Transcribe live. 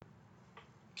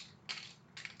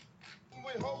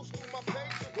They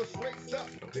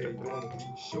gonna be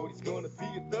shorty's gonna be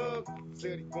a thug.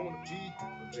 Said he gonna be.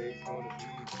 One day he's gonna be.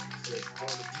 Said he's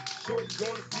gonna be. Shorty's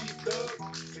gonna be a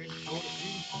thug. Said he's gonna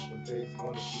be. One day he's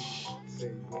gonna be.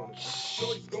 Said he's gonna be.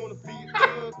 Shorty's gonna be a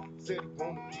thug. Said he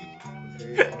gonna be. One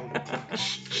day he's gonna be.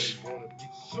 Said he's gonna be.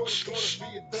 Shorty's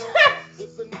gonna be a thug.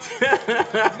 What's the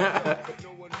but no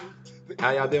one knew.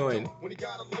 How y'all doing?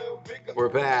 We're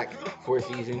back for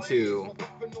season 2.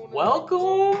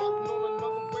 Welcome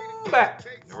back.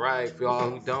 Alright, for y'all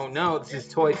who don't know, this is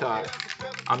Toy Talk.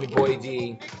 I'm your boy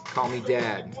D. Call me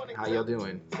Dad. How y'all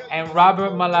doing? And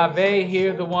Robert Malave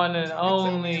here, the one and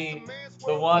only,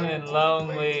 the one and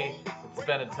lonely. It's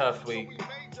been a tough week.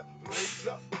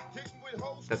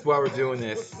 That's why we're doing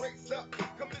this.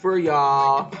 For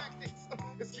y'all.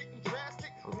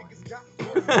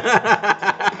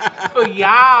 For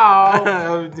y'all.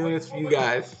 I'm doing this for you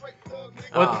guys.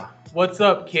 What's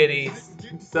up, kiddies?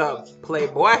 What's up,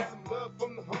 Playboy?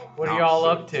 What are y'all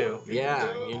up to?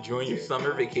 Yeah, you enjoying your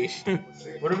summer vacation?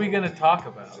 What are we going to talk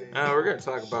about? We're going to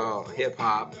talk about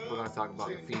hip-hop. We're going to talk about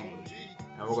graffiti.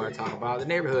 And we're going to talk about the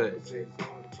neighborhood.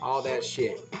 All that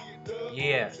shit.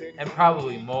 Yeah, and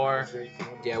probably more.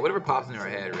 Yeah, whatever pops in our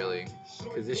head, really.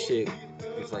 Because this shit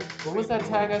is like... What was that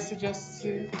tag I suggested to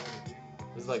you?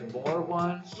 It was like more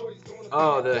one?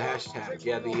 Oh, the hashtag.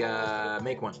 Yeah, the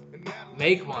make one.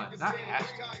 Make one, not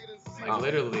hashtag. Like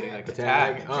literally, like the a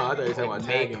tag. Oh, I thought you were talking like about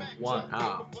make tagging. one.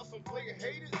 Oh.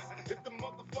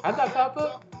 How'd that pop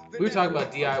up? We were talking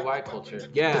about DIY culture.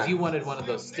 Yeah. Because you wanted one of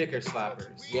those sticker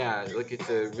slappers. Yeah, like it's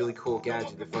a really cool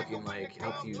gadget that fucking like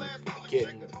helps you get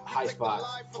in high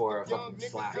spots for a fucking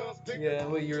slap. Yeah,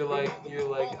 well you're like,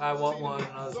 I want one,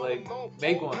 and I was like,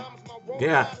 make one.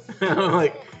 Yeah. I'm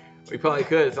like, we probably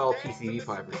could. It's all PCV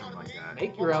pipe or something like that.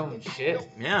 Make your own shit.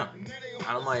 Yeah.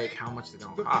 I don't like how much it's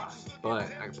gonna cost,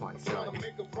 but I could probably sell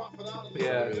it. Yeah.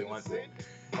 I really want it.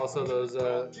 Also those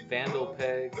vandal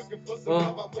pegs.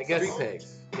 Well, I guess street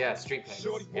pegs. Yeah, street pegs.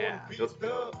 Yeah, those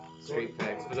street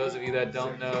pegs. For those of you that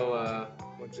don't know,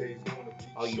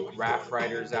 all you graph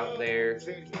writers out there,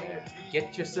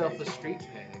 get yourself a street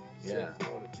peg. Yeah.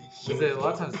 Because a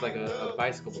lot of times it's like a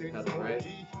bicycle pedal, right?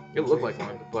 It looked like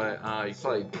one, but you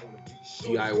probably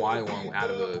DIY one out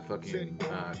of a fucking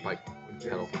bike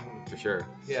pedal for sure.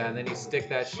 Yeah, and then you stick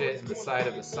that shit in the side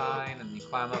of a sign, and you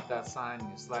climb up that sign, and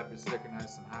you slap your sticker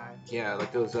nice and high. Yeah,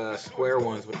 like those square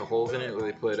ones with the holes in it where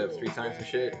they put up street signs and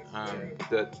shit.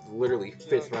 That literally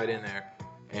fits right in there,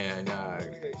 and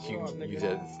you use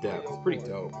it as a step. It's pretty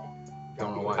dope.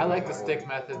 Don't know why. I like the stick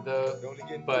method though,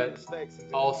 but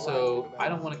also I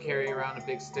don't want to carry around a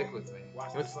big stick with me. You know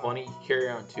what's funny? You carry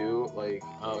around too, like,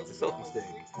 it's a selfie stick.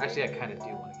 Actually, I kind of do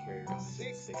want to carry around a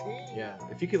big stick. Yeah,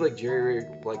 if you could like jerry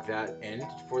rig like that end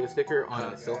for the sticker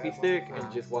on a selfie stick and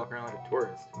just walk around like a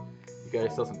tourist, you got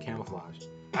yourself some camouflage.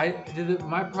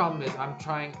 My problem is I'm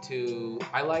trying to.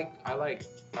 I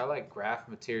like graph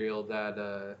material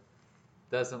that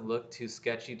doesn't look too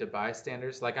sketchy to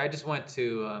bystanders. Like I just went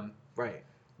to right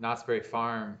Knott's Berry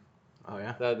Farm. Oh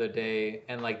yeah. The other day,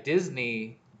 and like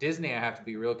Disney, I have to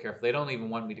be real careful. They don't even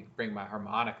want me to bring my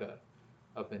harmonica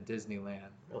up in Disneyland.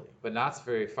 Really? But Knott's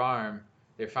Berry Farm,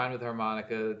 they're fine with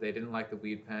harmonica. They didn't like the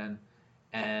weed pen,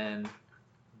 and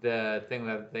the thing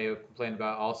that they complained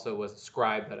about also was the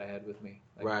scribe that I had with me,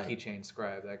 like a keychain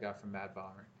scribe that I got from Mad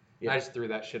Bomber. Yeah. I just threw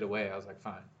that shit away. I was like,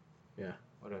 fine. Yeah.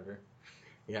 Whatever.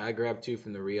 Yeah, I grabbed 2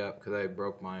 from the re-up because I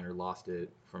broke mine or lost it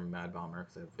from Mad Bomber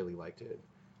because I really liked it.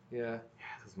 Yeah. Yeah,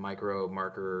 those micro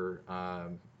marker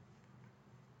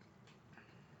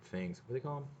things. What do they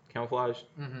call them? Camouflage?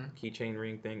 Mm-hmm. Keychain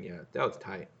ring thing? Yeah, that was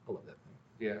tight. I love that thing.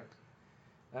 Yeah.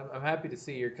 I'm happy to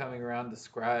see you're coming around to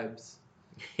scribes.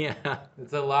 Yeah.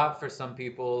 It's a lot for some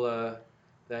people,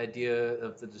 the idea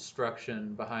of the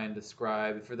destruction behind a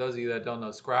scribe. For those of you that don't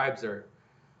know, scribes are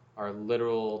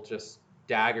literal just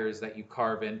daggers that you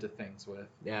carve into things with.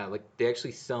 Yeah, like they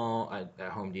actually sell at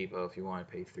Home Depot if you want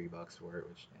to pay $3 for it,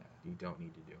 which you don't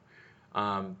need to do.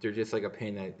 They're just like a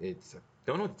pin that it's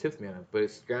don't know what the tip's made of, but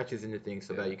it scratches into things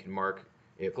so that you can mark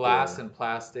it. Glass and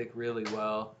plastic really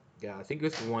well. Yeah, I think it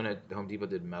was the one at Home Depot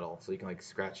did metal, so you can like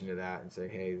scratch into that and say,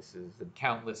 hey, this is the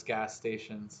countless gas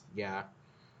stations. Yeah.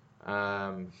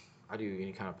 I do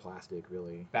any kind of plastic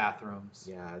really. Bathrooms.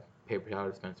 Yeah, paper towel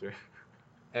dispenser.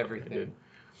 Everything.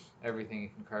 Everything you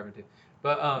can carve into.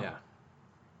 But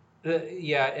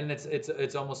yeah, and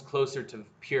it's almost closer to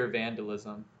pure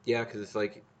vandalism. Yeah, because it's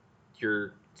like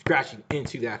you're scratching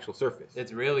into the actual surface.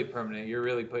 It's really permanent. You're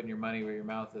really putting your money where your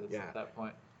mouth is at that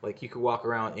point. Like you could walk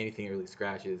around anything really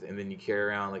scratches, and then you carry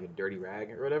around like a dirty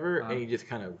rag or whatever, and you just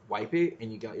kind of wipe it,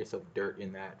 and you got yourself dirt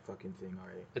in that fucking thing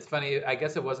already. It's funny. I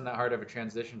guess it wasn't that hard of a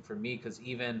transition for me because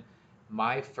even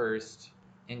my first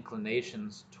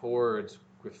inclinations towards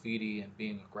graffiti and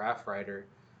being a graph writer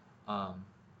um,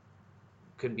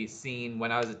 could be seen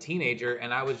when I was a teenager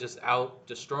and I was just out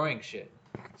destroying shit.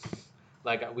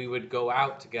 Like we would go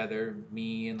out together,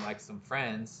 me and like some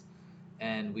friends,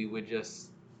 and we would just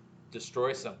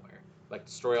destroy somewhere. Like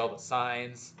destroy all the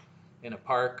signs in a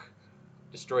park,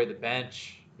 destroy the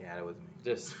bench. Yeah, that was me.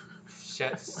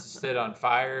 Just sit on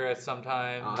fire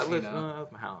sometimes. I lived, that was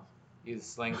my house.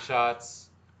 Use slingshots.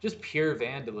 Just pure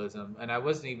vandalism. And I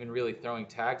wasn't even really throwing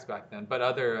tags back then. But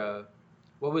other,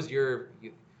 what was your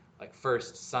like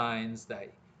first signs that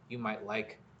you might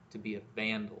like to be a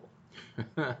vandal?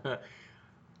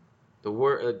 The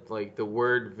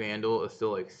word vandal is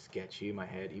still like sketchy in my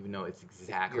head, even though it's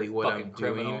exactly You're what I'm fucking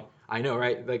criminal. doing. I know,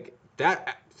 right? Like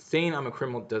that saying I'm a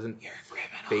criminal doesn't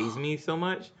faze me so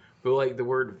much, but like the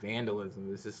word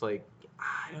vandalism is just like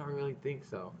I don't really think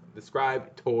so.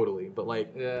 Describe totally, but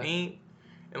like paint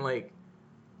and like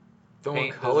throwing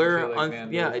Paint color doesn't feel like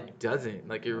on, yeah, vandalism. it doesn't.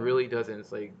 Like it really doesn't.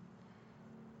 It's like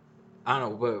I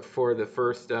don't know, but for the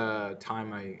first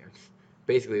time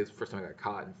basically it was the first time I got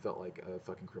caught and felt like a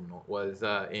fucking criminal was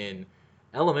in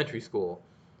elementary school.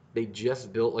 They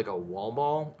just built like a wall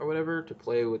ball or whatever to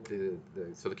play with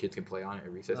so the kids can play on it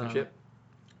at recess and shit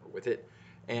with it.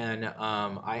 And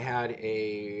I had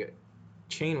a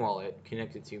chain wallet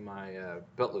connected to my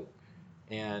belt loop,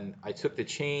 and I took the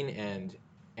chain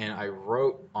and I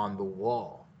wrote on the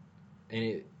wall,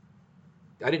 and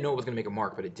I didn't know it was gonna make a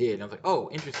mark, but it did. And I was like, oh,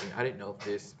 interesting. I didn't know if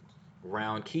this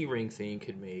round key ring thing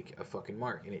could make a fucking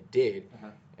mark, and it did.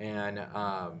 And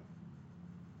I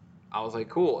was like,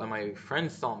 cool. And my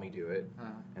friends saw me do it,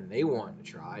 and they wanted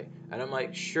to try. And I'm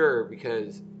like, sure,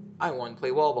 because I wanted to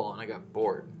play wall ball, and I got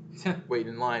bored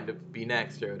waiting in line to be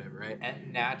next or whatever, right?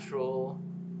 And natural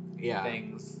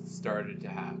things started to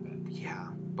happen. Yeah,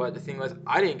 but the thing was,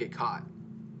 I didn't get caught.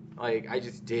 Like, I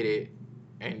just did it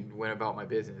and went about my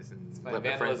business and let my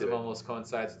friends do vandalism it. almost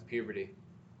coincides with puberty.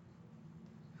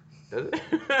 Does it?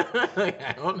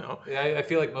 I don't know. Yeah, I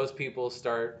feel like most people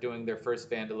start doing their first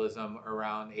vandalism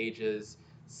around ages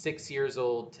 6 years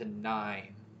old to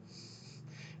 9,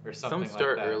 or something like that. Some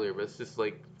start earlier, but it's just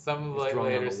like some like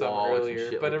later, some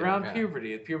earlier. But like around that,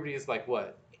 puberty, puberty is like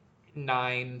what,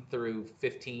 9 through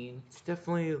 15. It's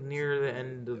definitely near the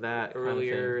end of that.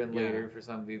 Earlier kind of and later for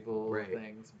some people,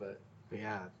 things, but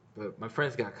yeah. But my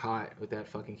friends got caught with that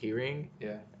fucking keyring.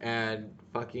 Yeah. And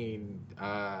fucking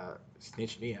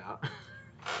snitched me out.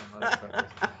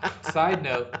 Side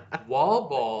note, wall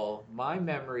ball. My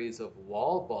memories of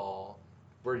wall ball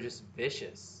were just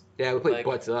vicious. Yeah, we played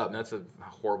Butts Up, and that's a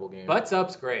horrible game. Butts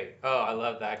Up's great. Oh, I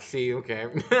love that. See, okay.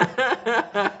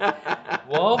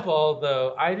 Wall ball,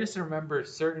 though, I just remember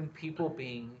certain people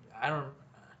being.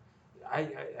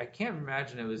 I can't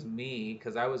imagine it was me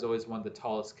because I was always one of the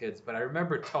tallest kids. But I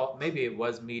remember maybe it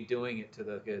was me doing it to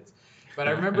the kids. But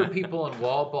I remember people in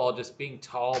wall ball just being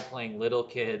tall, playing little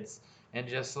kids, and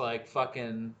just like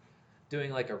fucking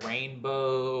doing like a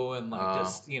rainbow and like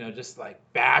just like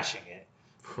bashing it,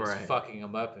 just fucking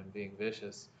them up and being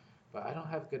vicious. But I don't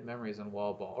have good memories on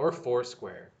wall ball or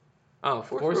Foursquare. Oh,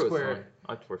 Foursquare.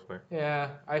 I like Foursquare. Yeah,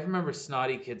 I remember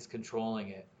snotty kids controlling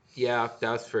it. Yeah,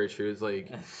 that's very true. It's like,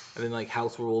 and then like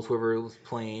house rules, whoever was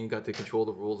playing got to control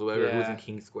the rules, or whoever who was in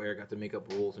King Square got to make up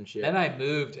rules and shit. Then I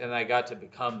moved and I got to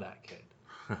become that kid.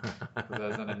 Because I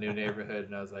was in a new neighborhood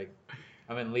and I was like,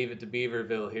 I'm in Leave It to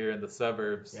Beaverville here in the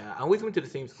suburbs. Yeah, I always went to the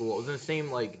same school. I was in the same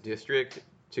like district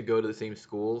to go to the same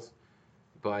schools,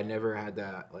 but I never had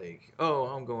that like, oh,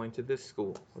 I'm going to this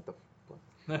school. What the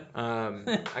fuck?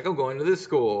 I'm going to this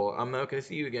school. I'm not gonna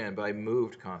see you again. But I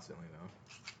moved constantly though.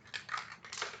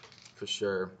 For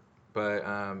sure, but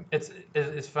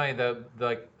it's funny though.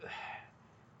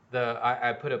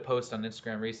 I put a post on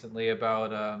Instagram recently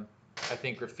about I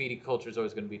think graffiti culture is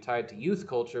always going to be tied to youth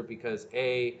culture because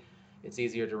A, it's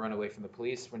easier to run away from the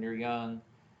police when you're young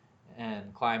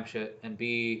and climb shit, and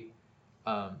B,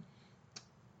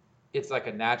 it's like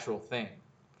a natural thing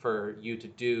for you to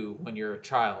do when you're a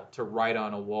child, to write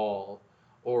on a wall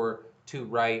or to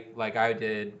write like I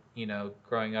did,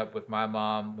 growing up with my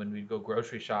mom when we'd go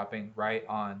grocery shopping, write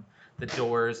on the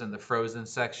doors and the frozen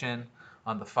section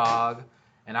on the fog.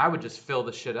 And I would just fill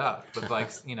the shit up with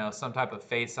like, some type of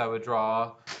face I would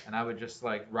draw, and I would just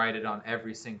like write it on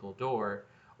every single door,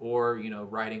 or,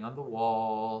 writing on the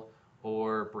wall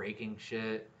or breaking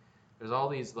shit. There's all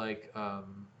these like, I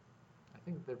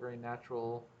think they're very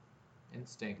natural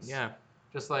instincts. Yeah.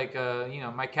 Just like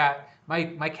my cats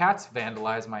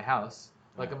vandalize my house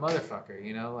like a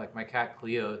motherfucker. Like my cat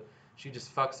Cleo, she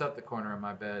just fucks up the corner of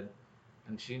my bed,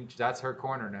 and that's her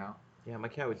corner now. Yeah, my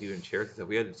cat would do it in chairs and stuff.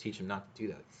 We had to teach him not to do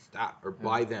that. Stop. Or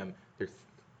buy them. There's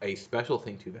a special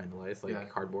thing to vandalize, like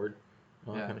cardboard,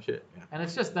 all that kind of shit. Yeah. And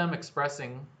it's just them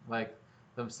expressing like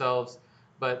themselves,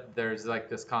 but there's like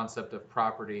this concept of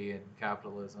property and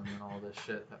capitalism and all this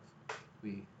shit that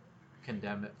we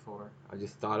condemn it for. I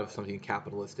just thought of something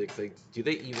capitalistic. It's like, do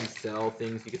they even sell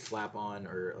things you could slap on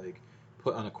or like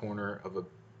put on a corner of a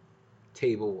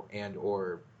table and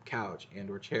or couch and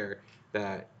or chair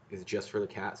that is just for the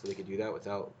cat, so they could do that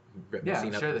without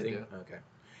messing up the thing? Do. Okay.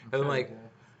 And I'm like,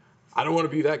 I don't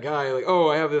want to be that guy. Like, oh,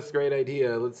 I have this great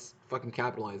idea. Let's fucking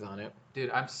capitalize on it.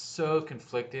 Dude, I'm so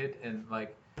conflicted, and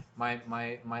like my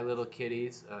little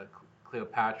kitties,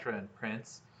 Cleopatra and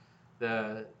Prince,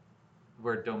 we're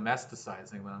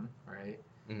domesticizing them, right?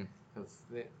 Because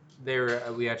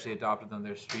we actually adopted them.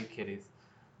 They're street kitties,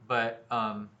 but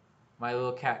my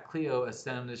little cat Cleo, as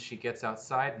soon as she gets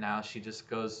outside now, she just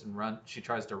goes and she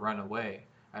tries to run away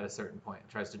at a certain point,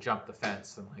 tries to jump the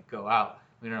fence and like go out.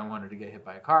 We don't want her to get hit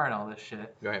by a car and all this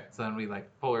shit. Right. So then we like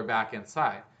pull her back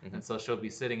inside, and so she'll be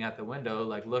sitting at the window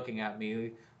like looking at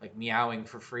me, like meowing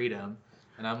for freedom,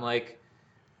 and I'm like,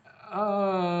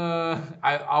 I'll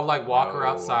like walk her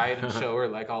outside and show her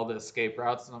like all the escape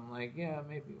routes, and I'm like, yeah,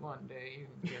 maybe one day you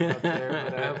can get up there,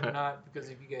 but I hope not, because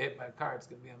if you get hit by a car, it's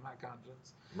gonna be on my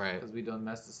conscience. Right. Because we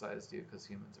domesticized you, because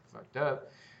humans are fucked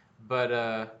up. But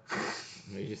are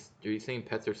you saying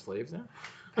pets are slaves now?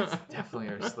 Pets definitely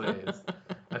are slaves.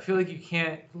 I feel like you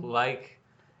can't like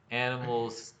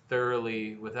animals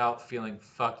thoroughly without feeling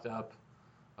fucked up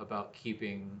about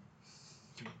keeping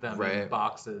them in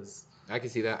boxes. I can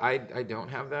see that. I don't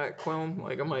have that qualm.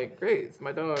 Like, I'm like, great, it's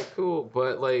my dog, cool.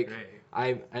 But like,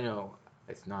 I know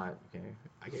it's not okay.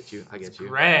 I get you.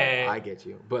 Great. I get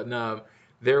you. But no,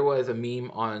 there was a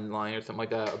meme online or something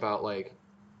like that about like,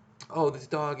 oh, this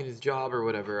dog and his job or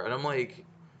whatever, and I'm like,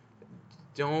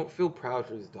 don't feel proud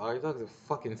for his dog. His dog's a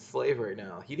fucking slave right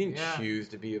now. He didn't choose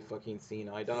to be a fucking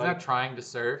senile dog. He's not trying to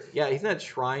surf. Yeah, he's not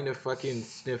trying to fucking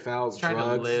sniff out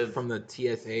drugs from the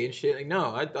TSA and shit. Like,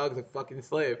 no, that dog's a fucking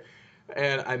slave.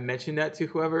 And I mentioned that to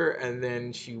whoever, and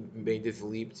then she made this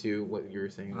leap to what you were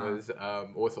saying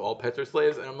was all pets are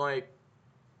slaves, and I'm like,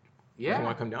 yeah, you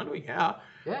want to come down to it? Yeah.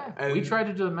 Yeah. And we tried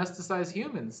to domesticize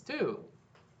humans too.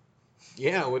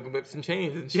 Yeah, with whips and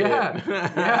chains and shit.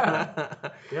 Yeah.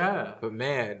 But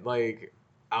man, like,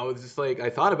 I was just like, I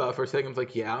thought about it for a second. I was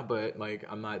like, yeah, but like,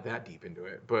 I'm not that deep into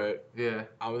it. But yeah,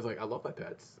 I was like, I love my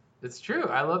pets. It's true.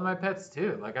 I love my pets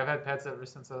too. Like, I've had pets ever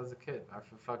since I was a kid. I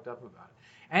feel fucked up about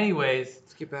it. Anyways,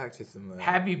 let's get back to some.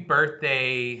 Happy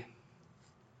birthday,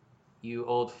 you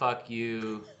old fuck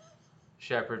you,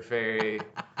 Shepherd Fairy,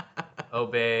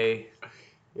 Obey.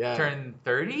 Yeah. Turned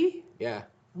 30? Yeah.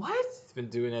 What? It's been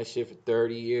doing that shit for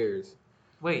 30 years.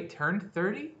 Wait, turned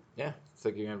 30? Yeah, it's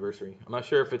like your anniversary. I'm not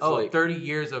sure if it's 30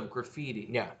 years of graffiti.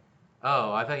 Yeah.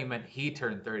 Oh, I thought you meant he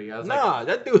turned 30. I was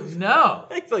that dude. No.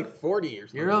 It's like 40 or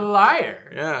something. You're a liar.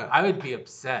 Yeah. I would be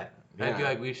upset. Yeah. I'd be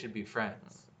like, we should be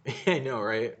friends. I know,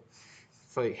 right?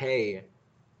 It's like, hey,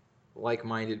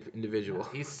 like-minded individual.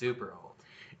 He's super old.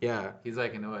 Yeah. He's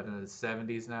like in his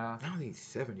 70s now. I don't think he's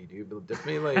 70, dude, but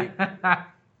definitely like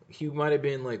he might have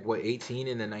been like 18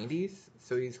 in the 90s,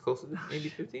 so he's close to maybe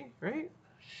 50, right?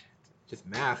 Shit. Just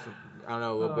math. I don't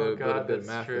know, a little bit of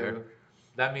math true. there.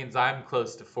 That means I'm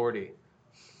close to 40.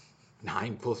 Nah,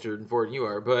 I'm closer to 40 than you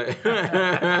are, but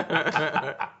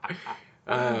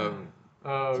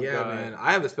Oh yeah, God. man,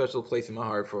 I have a special place in my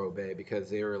heart for Obey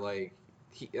because they were like,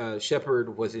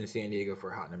 Shepard was in San Diego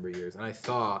for a hot number of years, and I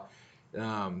saw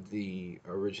the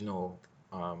original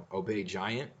Obey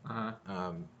giant,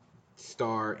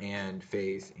 star and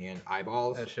face and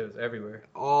eyeballs. That shit was everywhere.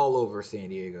 All over San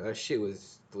Diego. That shit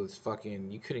was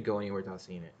fucking. You couldn't go anywhere without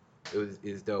seeing it. It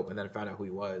was dope, and then I found out who he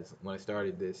was when I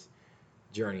started this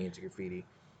journey into graffiti,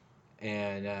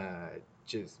 and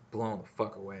just blown the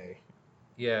fuck away.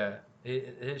 Yeah,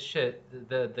 his shit,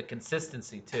 the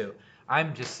consistency too.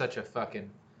 I'm just such a fucking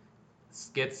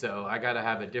schizo. I gotta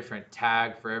have a different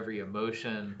tag for every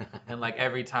emotion, and like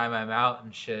every time I'm out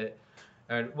and shit,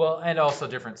 and also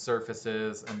different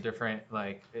surfaces and different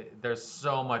there's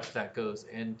so much that goes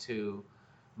into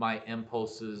my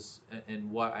impulses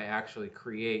and what I actually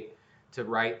create. To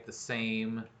write the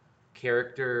same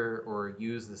character or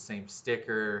use the same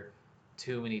sticker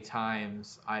too many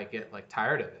times, I get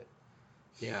tired of it.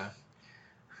 Yeah,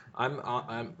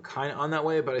 I'm kind of on that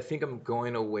way, but I think I'm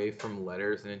going away from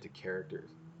letters and into characters.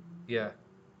 Yeah,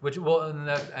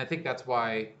 I think that's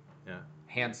why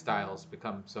hand styles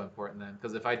become so important then.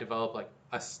 Because if I develop like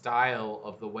a style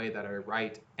of the way that I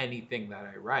write anything that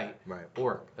I write, Right.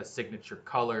 or a signature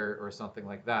color or something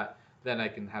like that, then I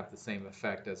can have the same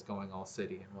effect as going all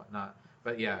city and whatnot.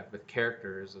 But yeah, with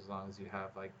characters, as long as you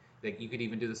have like you could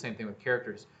even do the same thing with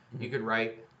characters. You could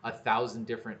write 1,000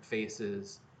 different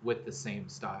faces with the same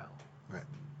style. Right.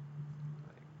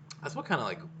 That's what kind of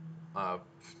like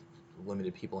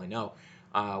limited people I know.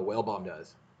 Whale Bomb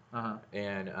does. Uh-huh.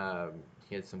 And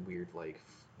he had some weird like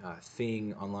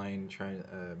thing online trying.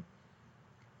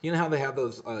 You know how they have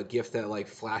those gifts that like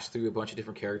flash through a bunch of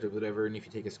different characters, or whatever, and if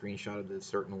you take a screenshot of the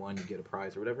certain one, you get a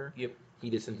prize or whatever. Yep. He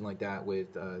did something like that with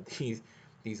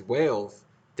these whales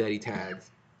that he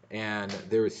tags, and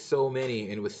there was so many,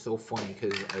 and it was so funny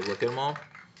because I looked at them all,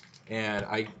 and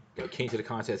I came to the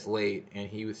contest late, and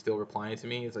he was still replying to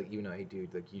me. It's like, hey,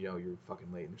 dude, like, you're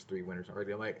fucking late. There's 3 winners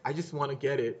already. I'm like, I just want to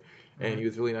get it, and he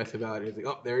was really nice about it. He's like,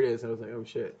 oh, there it is. And I was like, oh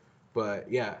shit.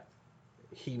 But yeah,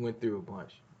 he went through a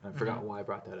bunch. I forgot why I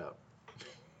brought that up.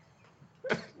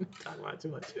 Talk about it too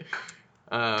much.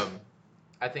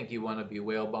 I think you want to be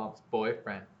Whale Bomb's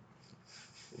boyfriend.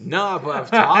 No, but I've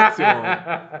talked to him.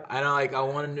 I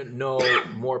want to know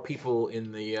more people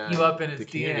in the. You up in his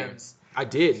community. DMs? I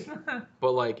did,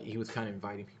 but like he was kind of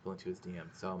inviting people into his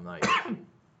DMs, so I'm like,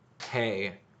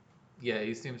 hey. Yeah,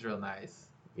 he seems real nice.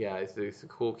 Yeah, it's a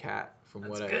cool cat from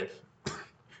That's what good.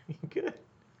 Good.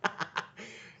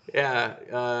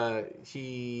 Yeah,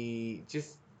 he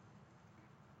just.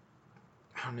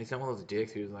 I don't know, he's not one of those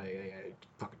dicks who's like, hey,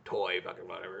 fucking toy, fucking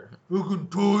whatever. Fucking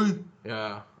toy.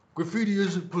 Yeah. Graffiti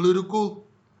isn't political.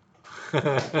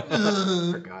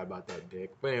 Forgot about that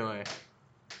dick. But anyway.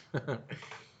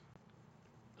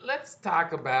 Let's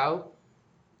talk about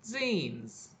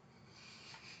zines.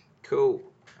 Cool.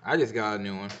 I just got a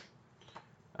new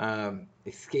one.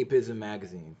 Escapizm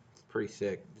magazine. It's pretty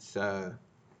sick. It's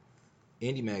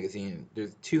indie magazine.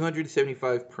 There's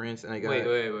 275 prints, and I got.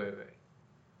 Wait.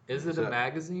 Is it a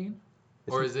magazine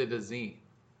or is it a zine?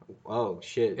 Oh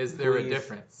shit! Is there a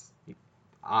difference?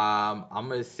 I'm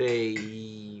gonna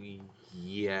say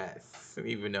yes,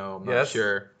 even though I'm not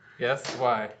sure. Yes.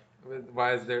 Why?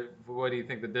 Why is there? What do you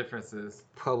think the difference is?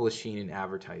 Publishing and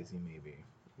advertising, maybe.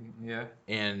 Yeah.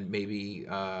 And maybe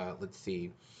let's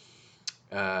see.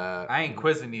 I ain't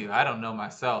quizzing you. I don't know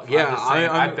myself. Yeah, I'm just saying,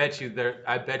 I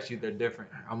bet you they're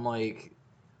different. I'm like,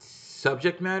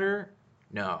 subject matter?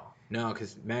 No,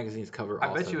 because magazines cover all.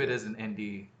 I bet subjects. you it is an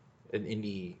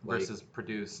indie versus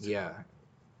produced. Yeah.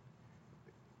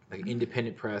 Like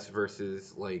independent press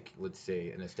versus like, let's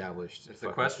say, an established. It's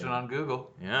a question on Google.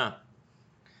 Yeah.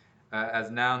 As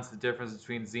nouns, the difference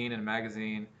between zine and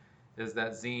magazine is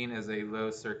that zine is a low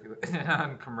circulation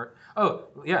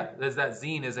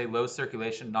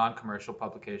non-commercial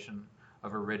publication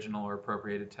of original or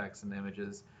appropriated text and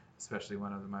images, especially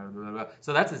one of them. Blah, blah, blah.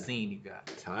 So that's a zine you got.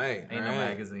 Tight. Ain't no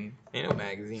magazine. Ain't no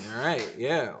magazine. All right.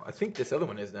 Yeah. I think this other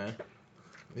one is then.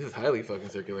 This is highly fucking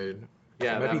circulated.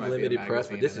 Yeah, it might be limited press,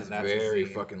 but this is very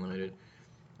fucking limited.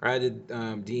 I had to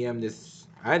DM this.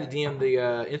 I had to DM the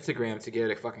Instagram to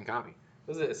get a fucking copy.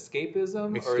 Was it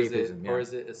Escapism? Escapism, or is it yeah.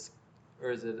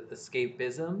 or is it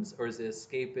Escapisms, or is it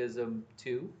Escapism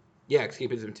 2? Yeah,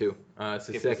 Escapism 2. It's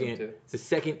the Escapism second. 2. It's the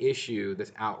second issue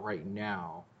that's out right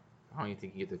now. I don't even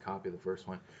think you get the copy of the first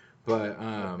one, but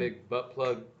a big butt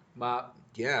plug mop.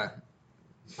 Yeah,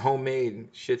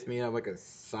 homemade, shits me up like a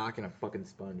sock and a fucking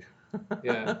sponge.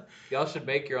 Yeah, y'all should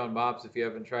make your own mops if you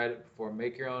haven't tried it before.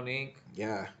 Make your own ink.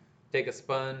 Yeah. Take a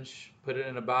sponge, put it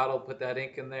in a bottle, put that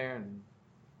ink in there, and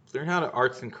learn how to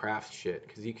arts and crafts shit,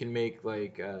 because you can make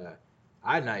like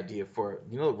I had an idea for it.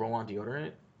 You know, roll-on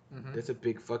deodorant. Mm-hmm. That's a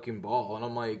big fucking ball, and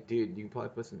I'm like, dude, you can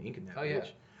probably put some ink in that. Oh bitch.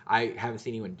 yeah. I haven't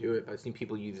seen anyone do it, but I've seen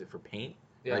people use it for paint,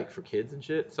 like for kids and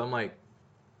shit. So I'm like,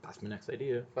 that's my next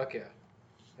idea. Fuck yeah.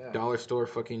 Dollar store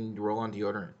fucking roll-on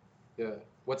deodorant. Yeah.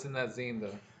 What's in that zine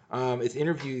though? It's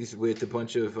interviews with a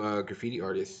bunch of graffiti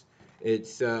artists.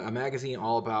 It's a magazine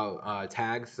all about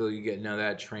tags, so you get none of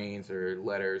that trains or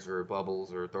letters or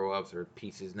bubbles or throw-ups or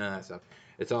pieces, none of that stuff.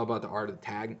 It's all about the art of the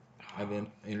tag, and then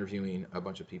interviewing a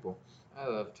bunch of people. I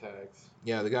love tags.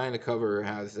 Yeah, the guy on the cover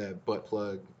has that butt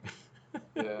plug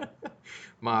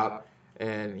mop,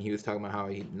 and he was talking about how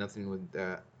nothing with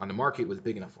on the market was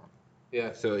big enough for him.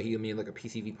 Yeah. So he made like a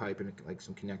PCV pipe and like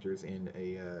some connectors and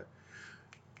a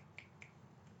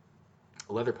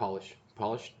leather polish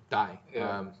dye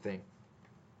thing.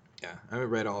 Yeah, I haven't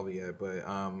read all of it yet, but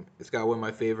it's got one of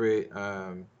my favorite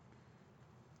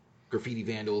graffiti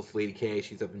vandals, Lady K.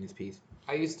 She's up in this piece.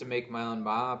 I used to make my own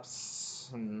mops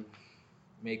and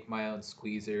make my own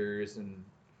squeezers and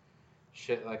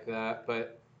shit like that,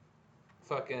 but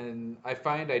I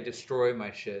find I destroy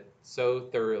my shit so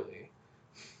thoroughly.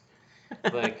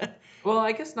 Like, well,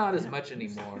 I guess not as much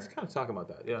anymore. Let's kind of talk about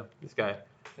that. Yeah, this guy.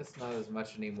 It's not as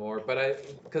much anymore, but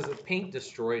because the paint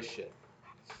destroys shit.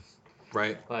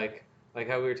 Right. Like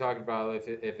how we were talking about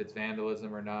if it's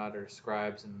vandalism or not, or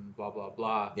scribes and blah blah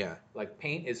blah. Yeah. Like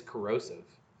paint is corrosive.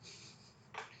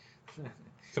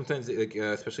 Sometimes, like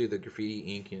especially the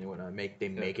graffiti ink and whatnot, make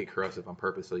it corrosive on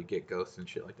purpose, so you get ghosts and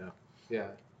shit like that. Yeah.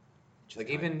 Just like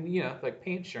even like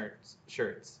paint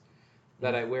shirts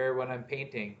that I wear when I'm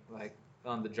painting, like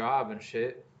on the job and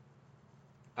shit.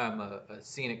 I'm a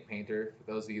scenic painter.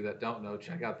 For those of you that don't know,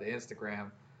 check out the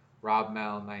Instagram,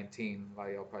 RobMal19. Well,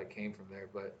 y'all probably came from there,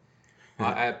 but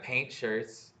I have paint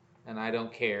shirts, and I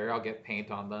don't care. I'll get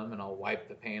paint on them, and I'll wipe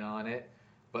the paint on it.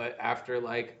 But after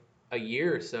like a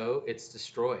year or so, it's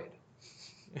destroyed.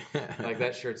 Like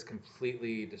that shirt's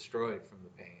completely destroyed from the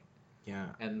paint. Yeah.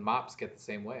 And mops get the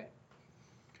same way.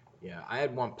 Yeah, I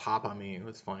had one pop on me. It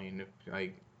was funny, and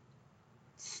like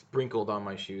sprinkled on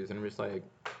my shoes, and I'm just like,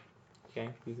 okay,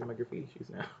 these are my graffiti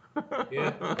shoes now.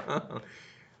 Yeah.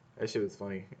 That shit was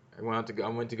funny. I went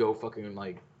to go fucking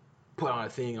like put on a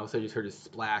thing. All of a sudden, I just heard a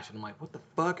splash, and I'm like, what the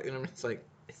fuck? And I'm just like,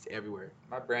 it's everywhere.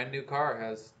 My brand new car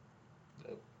has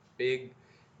big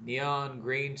neon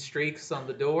green streaks on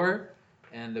the door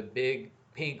and a big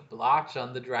pink blotch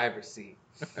on the driver's seat.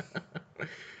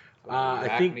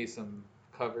 I think me some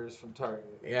covers from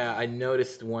Target. Yeah, I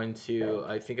noticed one too.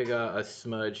 I think I got a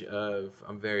smudge of.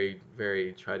 I'm very,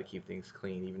 very try to keep things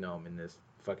clean, even though I'm in this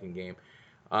fucking game.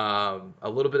 A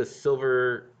little bit of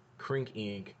silver crink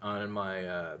ink on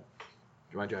my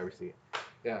driver's seat.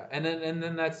 Yeah, and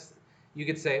then that's you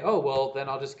could say, oh well, then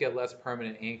I'll just get less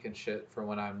permanent ink and shit for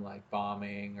when I'm like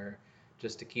bombing or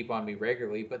just to keep on me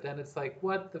regularly. But then it's like,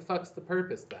 what the fuck's the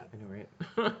purpose then? I know,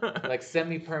 right? Like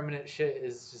semi-permanent shit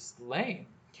is just lame.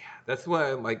 Yeah, that's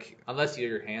why I'm like. Unless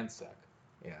your hands suck.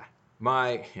 Yeah,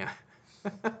 yeah.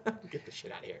 Get the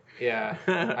shit out of here. Yeah,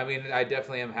 I mean, I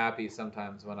definitely am happy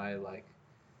sometimes when I like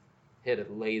hit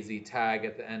a lazy tag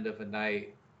at the end of a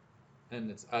night and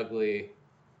it's ugly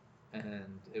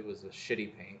and it was a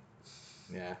shitty paint.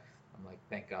 Yeah. I'm like,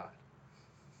 thank God.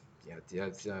 Yeah,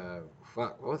 it's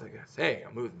fuck, what was I gonna say?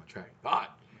 I'm losing my track of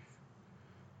thought.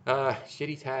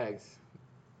 Shitty tags.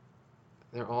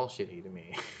 They're all shitty to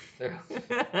me.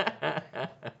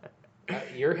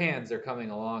 Your hands are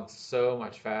coming along so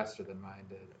much faster than mine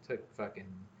did. It took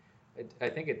fucking I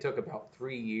think it took about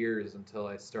 3 years until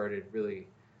I started really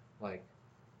like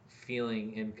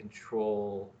feeling in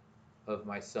control of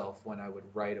myself when I would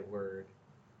write a word.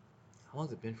 How long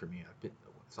has it been for me?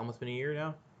 It's almost been a year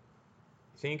now.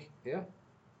 You think? Yeah.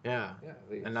 Yeah. Yeah.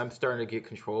 At least. And I'm starting to get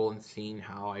control and seeing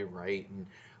how I write and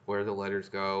where the letters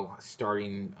go.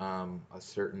 Starting a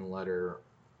certain letter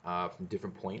from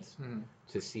different points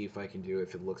to see if I can do it,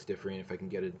 if it looks different, if I can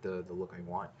get it the look I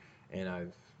want. And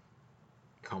I've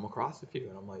come across a few,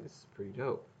 and I'm like, this is pretty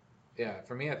dope. Yeah,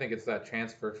 for me, I think it's that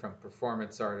transfer from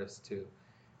performance artist to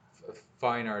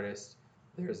fine artist.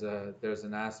 There's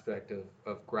an aspect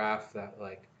of graph that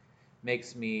like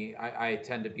makes me. I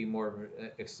tend to be more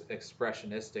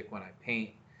expressionistic when I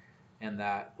paint, and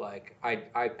that like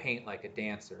I paint like a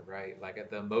dancer, right? Like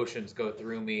the emotions go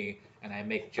through me, and I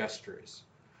make gestures,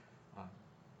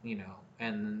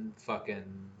 and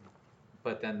fucking.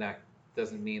 But then that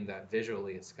doesn't mean that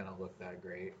visually it's gonna look that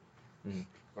great.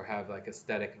 Or have like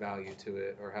aesthetic value to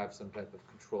it, or have some type of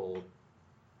controlled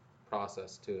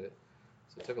process to it.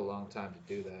 So it took a long time to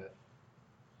do that.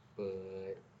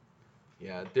 But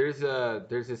yeah, there's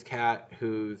this cat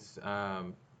who's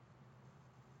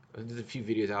there's a few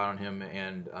videos out on him,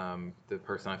 and the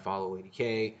person I follow, Lady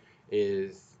K,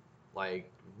 is like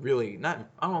really not.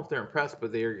 I don't know if they're impressed,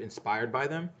 but they're inspired by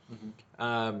them.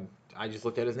 I just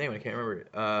looked at his name and I can't remember it.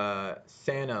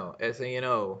 Sano,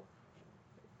 Sano.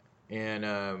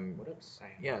 And what up, Sam?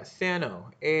 yeah,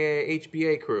 Sano,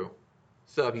 HBA crew.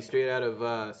 What's up? He's straight out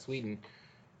of Sweden,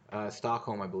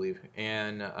 Stockholm, I believe,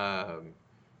 and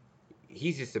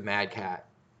he's just a mad cat.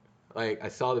 Like I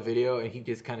saw the video, and he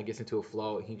just kind of gets into a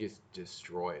flow, and he just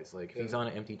destroys. Like if he's on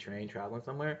an empty train traveling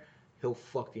somewhere, he'll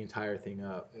fuck the entire thing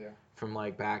up. Yeah. From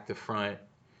like back to front,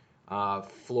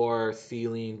 floor,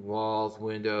 ceiling, walls,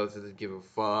 windows. Doesn't give a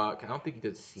fuck. I don't think he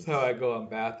does seats. That's how I go on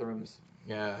bathrooms.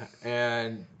 Yeah,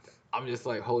 and I'm just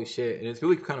like, holy shit. And it's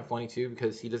really kind of funny too,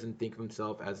 because he doesn't think of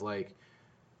himself as like,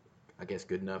 I guess,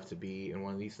 good enough to be in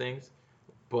one of these things.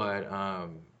 But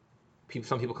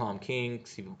some people call him king,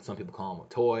 some people call him a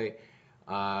toy.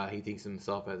 He thinks of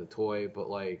himself as a toy, but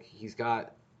like he's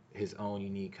got his own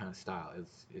unique kind of style.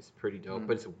 It's pretty dope,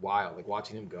 but it's wild. Like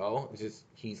watching him go, it's just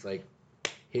he's like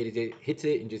hits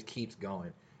it and just keeps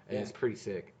going. and it's pretty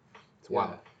sick. It's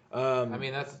Yeah. wild. I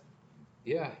mean,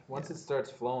 once it starts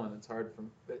flowing, it's hard for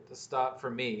it to stop for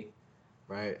me.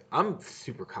 Right. I'm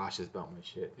super cautious about my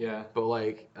shit. Yeah. But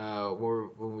like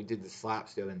when we did the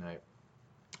slaps the other night,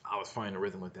 I was finding a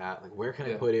rhythm with that. Like, where can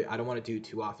I put it? I don't want to do it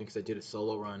too often because I did a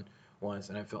solo run once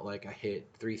and I felt like I hit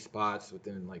 3 spots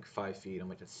within like 5 feet. I'm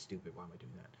like, that's stupid. Why am I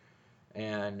doing that?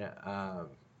 And I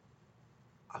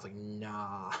was like,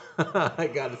 nah, I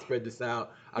gotta spread this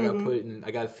out. I gotta put it in.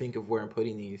 I gotta think of where I'm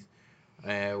putting these,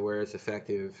 and where it's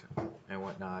effective and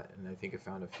whatnot. And I think I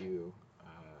found a few.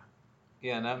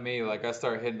 Yeah, not me. Like I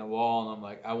start hitting the wall, and I'm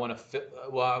like, I want to fit.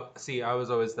 Well, see, I was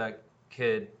always that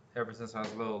kid ever since I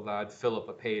was little that I'd fill up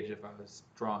a page if I was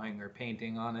drawing or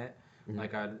painting on it. Mhm.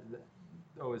 Like I'd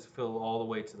always fill all the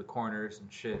way to the corners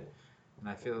and shit. And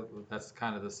I feel that's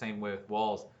kind of the same way with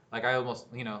walls. Like I almost,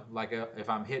 like if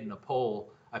I'm hitting a pole,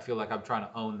 I feel like I'm trying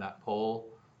to own that pole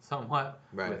somewhat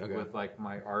with like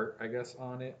my art, I guess,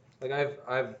 on it. Like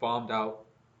I've bombed out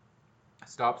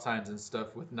stop signs and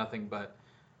stuff with nothing but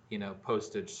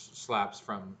postage slaps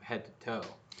from head to toe,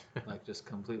 like just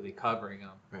completely covering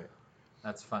them. Right.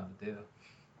 That's fun to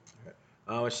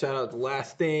do. Shout out the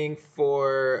last thing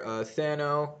for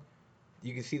Sano.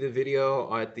 You can see the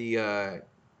video at the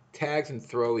Tags and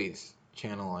Throwies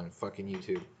channel on fucking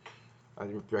YouTube. I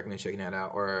recommend checking that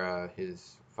out, or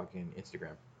his fucking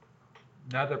Instagram.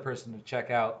 Another person to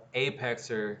check out,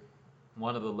 Apexer,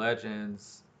 one of the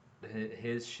legends.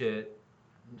 His shit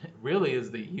really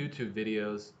is the YouTube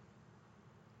videos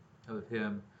of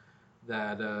him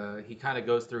that he kind of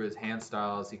goes through his hand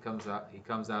styles. He comes out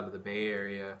of the Bay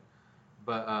Area,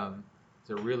 but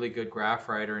he's a really good graph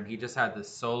writer, and he just had this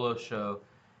solo show,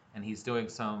 and he's doing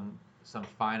some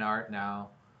fine art now.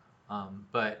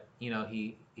 But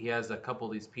he has a couple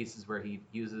of these pieces where he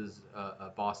uses a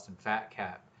Boston Fat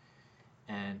Cap,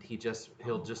 and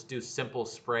he'll just do simple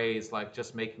sprays like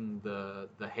just making the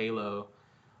halo,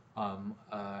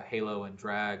 halo and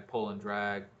drag, pull and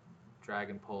drag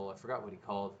and pull. I forgot what he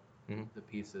called the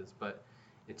pieces, but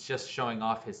it's just showing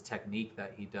off his technique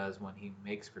that he does when he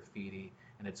makes graffiti,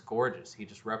 and it's gorgeous. He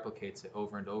just replicates it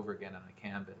over and over again on a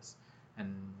canvas,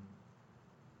 and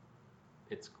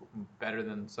it's better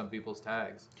than some people's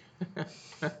tags.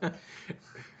 It's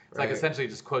like essentially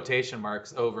just quotation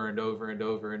marks over and over and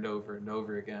over and over and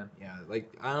over again. Yeah,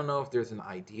 like I don't know if there's an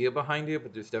idea behind it,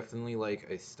 but there's definitely like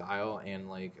a style and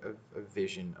like a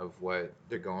vision of what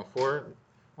they're going for.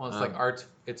 Well, it's like art.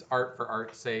 It's art for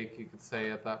art's sake, you could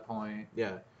say at that point.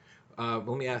 Yeah. Let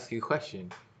me ask you a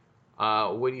question.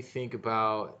 What do you think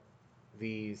about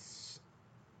these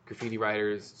graffiti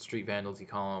writers, street vandals, you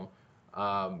call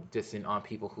them, dissing on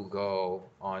people who go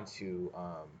onto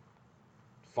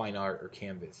fine art or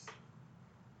canvas?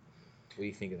 What do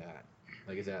you think of that?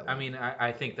 Like, is that? Like... I mean,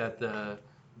 I think that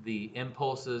the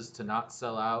impulses to not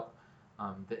sell out,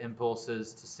 the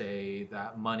impulses to say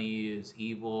that money is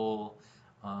evil,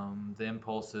 the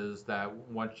impulses that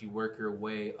once you work your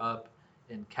way up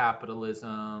in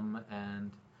capitalism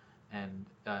and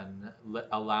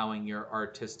allowing your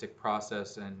artistic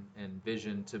process and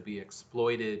vision to be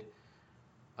exploited,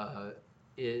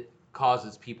 it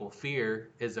causes people fear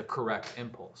is a correct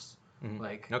impulse.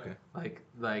 Like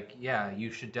yeah,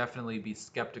 you should definitely be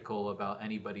skeptical about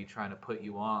anybody trying to put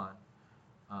you on,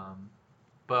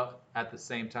 but at the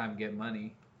same time get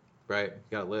money. Right, you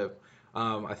gotta live.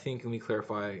 I think, let me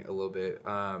clarify a little bit.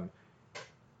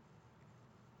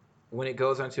 When it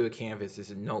goes onto a canvas,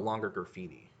 is it no longer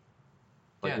graffiti?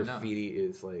 Like graffiti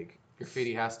is like...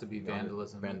 Graffiti has to be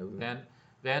vandalism.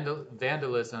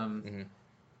 Vandalism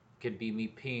could be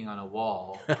me peeing on a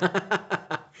wall.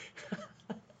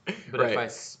 But if I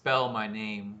spell my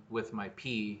name with my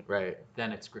P,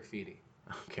 then it's graffiti.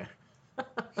 Okay.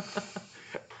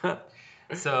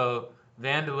 So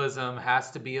vandalism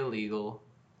has to be illegal.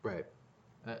 Right.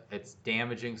 It's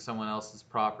damaging someone else's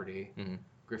property.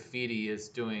 Graffiti is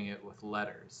doing it with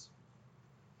letters.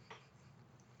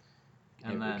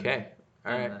 And then,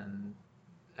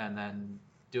 and then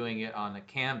doing it on a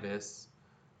canvas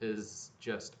is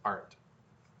just art.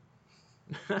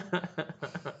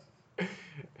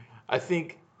 I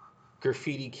think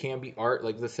graffiti can be art.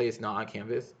 Like, let's say it's not on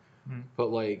canvas,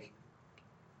 but like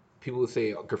people will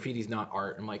say graffiti's not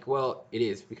art. I'm like, well, it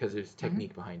is, because there's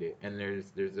technique behind it, and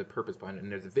there's a purpose behind it,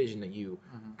 and there's a vision that you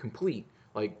complete.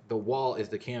 Like, the wall is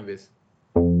the canvas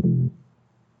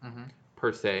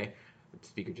per se. The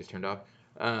speaker just turned off.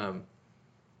 The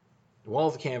wall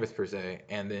is a canvas per se,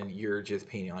 and then you're just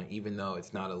painting on it, even though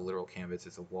it's not a literal canvas,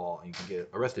 it's a wall, and you can get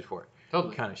arrested for it.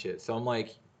 Totally. Kind of shit. So I'm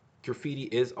like, graffiti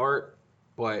is art,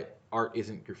 but art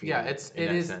isn't graffiti. Yeah,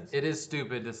 it is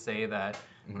stupid to say that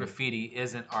graffiti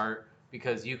isn't art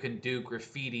because you can do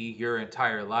graffiti your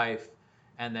entire life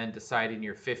and then decide in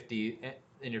your 50s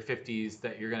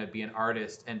that you're going to be an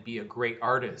artist and be a great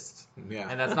artist. Yeah.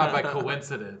 And that's not by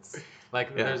coincidence. Like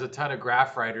Yeah. there's a ton of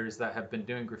graph writers that have been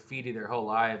doing graffiti their whole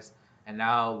lives, and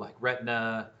now like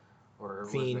Retina or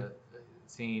Scene. was it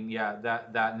Scene, yeah,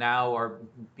 that now are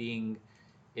being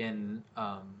in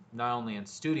not only in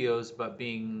studios but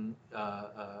being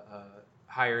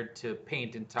hired to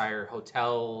paint entire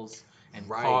hotels and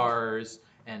Right. cars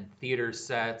and theater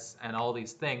sets and all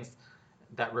these things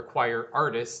that require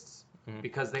artists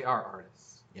because they are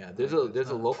artists. Yeah, there's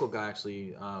a local guy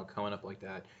actually coming up like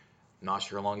that. Not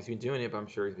sure how long he's been doing it, but I'm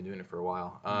sure he's been doing it for a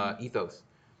while. Ethos.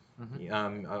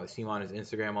 I see him on his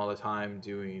Instagram all the time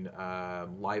doing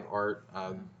live art,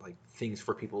 like things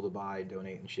for people to buy,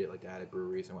 donate, and shit like that at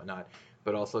breweries and whatnot.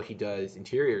 But also he does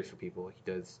interiors for people.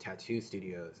 He does tattoo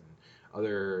studios and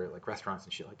other like restaurants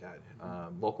and shit like that.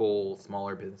 Local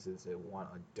smaller businesses that want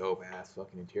a dope ass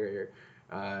fucking interior.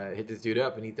 Hit this dude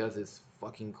up and he does this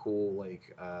fucking cool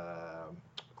like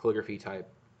calligraphy type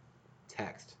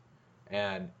text,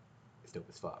 and it's dope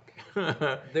as fuck.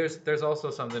 There's also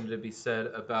something to be said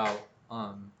about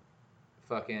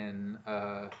fucking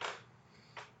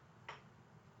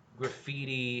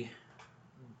graffiti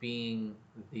being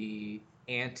the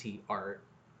anti-art,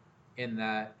 in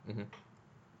that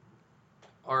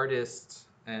artists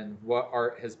and what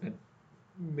art has been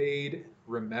made,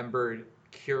 remembered,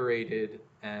 curated,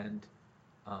 and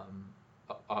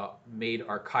made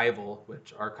archival,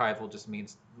 which archival just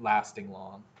means lasting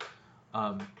long,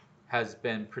 has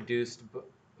been produced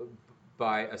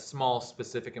by a small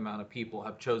specific amount of people,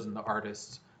 have chosen the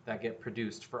artists that get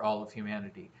produced for all of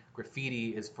humanity.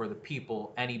 Graffiti is for the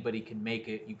people. Anybody can make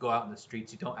it. You go out in the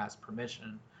streets. You don't ask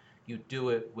permission. You do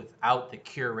it without the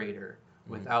curator,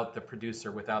 without the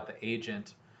producer, without the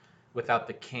agent, without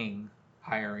the king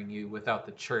hiring you, without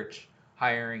the church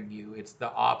hiring you. It's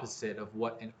the opposite of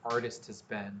what an artist has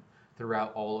been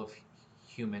throughout all of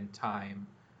human time.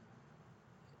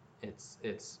 It's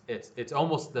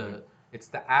almost it's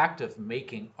the act of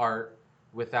making art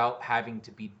without having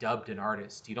to be dubbed an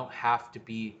artist. You don't have to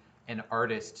be an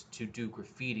artist to do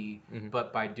graffiti,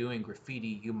 but by doing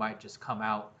graffiti, you might just come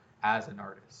out as an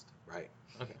artist. Right.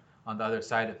 Okay. On the other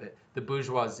side of it, the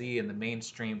bourgeoisie and the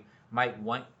mainstream might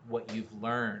want what you've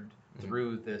learned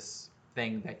through this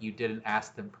thing that you didn't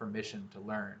ask them permission to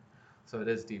learn. So it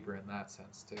is deeper in that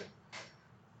sense too.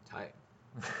 Tight.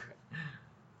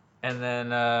 And then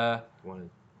Wanted...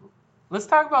 let's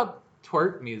talk about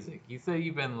twerk music. You say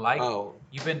you've been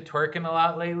you've been twerking a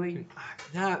lot lately?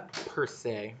 Not per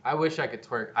se. I wish I could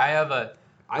twerk.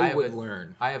 I would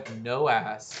learn. I have no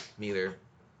ass. Neither.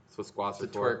 That's what squats are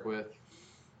to for. twerk with.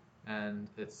 And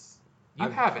it's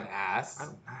have an ass.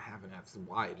 I have an ass. It's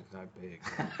wide. It's not big.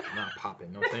 It's not popping.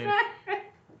 You know what I'm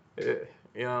saying?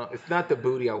 You know, it's not the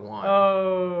booty I want.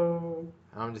 Oh.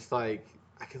 I'm just like,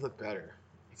 I could look better.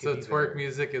 So twerk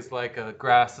music is like a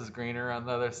grass is greener on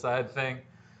the other side thing?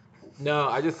 No,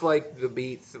 I just like the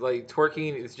beats. Like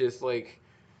twerking is just like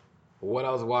what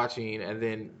I was watching, and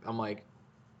then I'm like,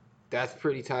 that's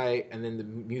pretty tight. And then the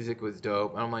music was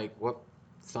dope, and I'm like, what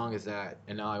song is that?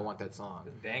 And now I want that song.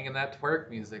 Banging that twerk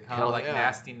music, huh? Hell like yeah.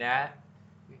 Nasty Nat.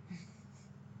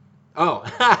 Oh,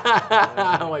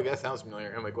 I'm like, that sounds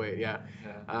familiar. I'm like, wait, yeah.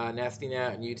 Nasty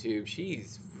Nat on YouTube.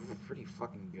 She's pretty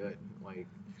fucking good. Like,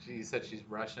 you said she's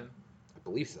Russian. I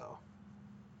believe so.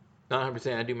 Not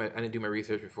 100%. I didn't do my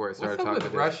research before I started talking What's about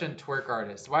up with Russian twerk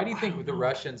artists? Why do you think the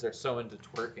Russians are so into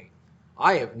twerking?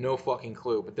 I have no fucking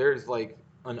clue, but there's like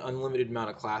an unlimited amount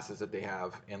of classes that they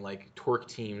have, and like twerk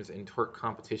teams and twerk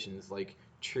competitions, like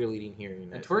cheerleading here.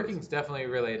 And twerking's definitely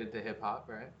related to hip hop,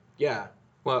 right? Yeah.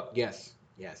 Well, yes.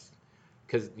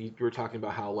 Because you were talking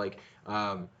about how like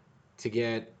to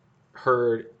get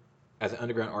heard as an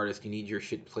underground artist, you need your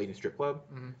shit played in a strip club.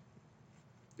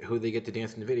 Who they get to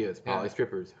dance in the videos? Poly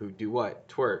strippers who do what?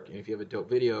 Twerk. And if you have a dope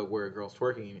video where a girl's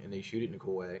twerking and they shoot it in a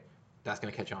cool way, that's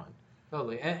gonna catch on.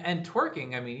 Totally. And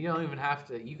twerking, I mean, you don't even have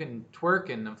to. You can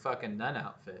twerk in a fucking nun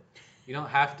outfit. You don't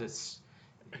have to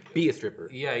be a stripper.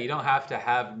 Yeah, you don't have to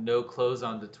have no clothes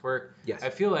on to twerk. Yes. I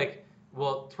feel like,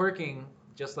 well, twerking,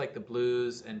 just like the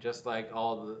blues and just like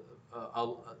all the,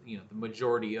 the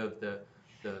majority of the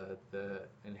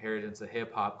inheritance of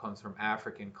hip hop comes from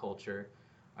African culture.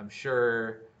 I'm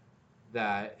sure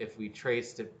that if we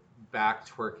traced it back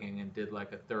twerking and did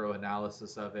like a thorough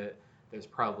analysis of it, there's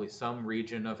probably some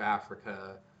region of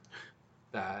Africa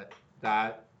that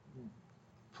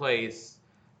place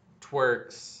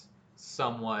twerks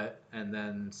somewhat, and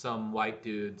then some white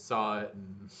dude saw it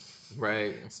and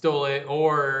right stole it,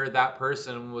 or that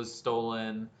person was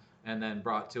stolen and then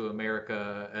brought to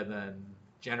America, and then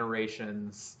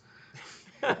generations.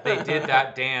 They did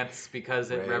that dance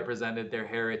because it represented their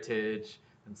heritage,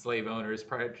 and slave owners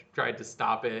tried to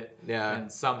stop it. Yeah.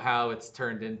 And somehow it's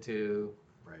turned into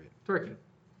twerking.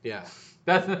 Yeah.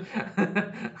 That's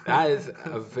that is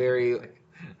a very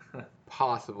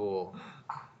possible,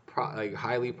 like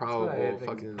highly probable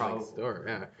fucking like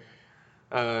story.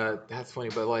 Yeah. That's funny,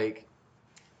 but like,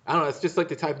 I don't know. It's just like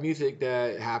the type of music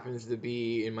that happens to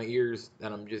be in my ears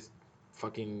that I'm just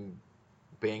fucking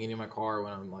banging in my car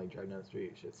when I'm like driving down the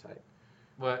street. It's just tight.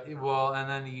 Well, and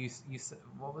then you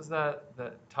what was that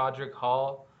Todrick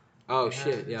Hall? Oh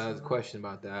shit! Yeah, there's a question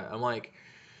about that. I'm like,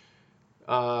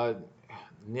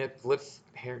 lips,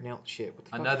 hair, nail, shit. What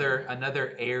the fuck?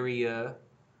 Another area.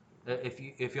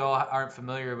 If y'all aren't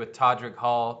familiar with Todrick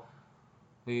Hall,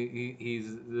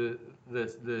 he's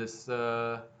this.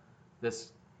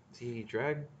 Is he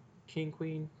drag king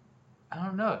queen? I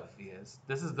don't know if he is.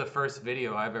 This is the first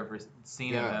video I've ever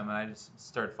seen of him, and I just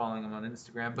started following him on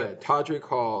Instagram. But yeah, Todrick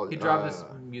Hall. He dropped this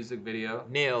music video.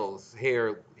 Nails,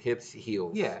 hair, hips,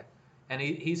 heels. Yeah, and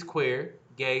he's queer,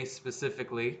 gay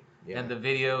specifically, and the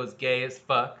video is gay as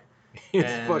fuck.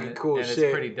 It's fucking cool and shit.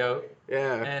 It's pretty dope.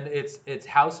 Yeah. And it's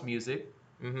house music.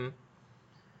 Mm-hmm.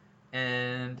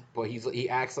 And but he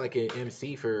acts like an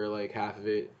MC for like half of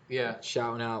it. Yeah.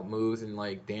 Shouting out moves and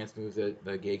like dance moves that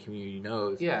the gay community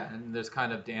knows. Yeah, and there's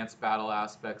kind of dance battle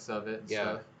aspects of it and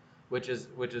stuff, which is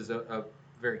a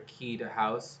very key to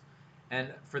house. And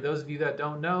for those of you that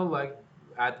don't know, like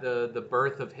at the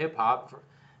birth of hip hop,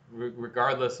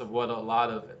 regardless of what a lot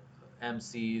of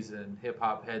MCs and hip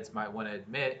hop heads might want to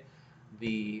admit,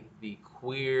 the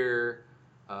queer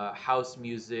house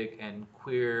music and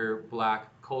queer black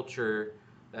culture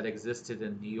that existed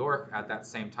in New York at that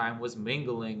same time was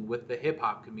mingling with the hip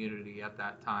hop community at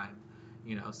that time.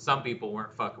 You know, some people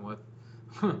weren't fucking with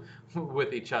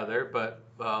with each other, but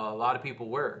a lot of people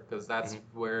were, because that's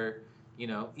where, you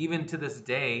know, even to this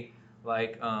day,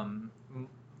 like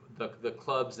the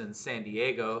clubs in San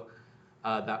Diego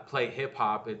that play hip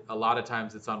hop, a lot of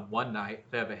times it's on one night.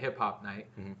 They have a hip hop night,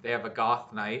 they have a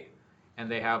goth night, and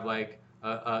they have like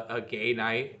a gay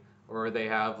night, or they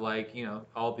have like, you know,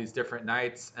 all these different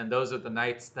nights, and those are the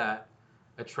nights that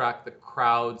attract the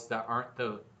crowds that aren't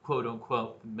the quote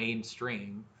unquote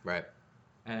mainstream. Right.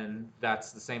 And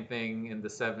that's the same thing in the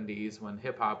 70s when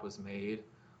hip hop was made.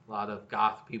 A lot of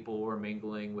goth people were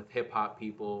mingling with hip hop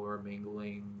people, were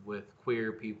mingling with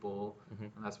queer people,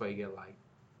 and that's why you get like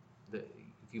if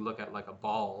you look at like a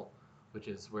ball, which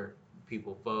is where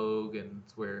people vogue and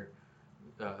it's where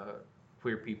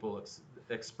queer people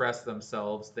express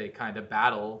themselves, they kind of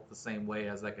battle the same way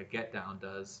as like a Get Down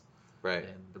does, right,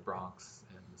 in the Bronx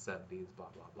in the 70s, blah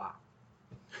blah blah.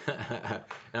 And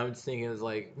I'm just thinking, it's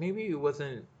like maybe it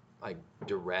wasn't like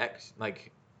direct,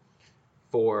 like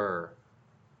for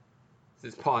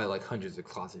there's probably like hundreds of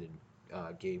closeted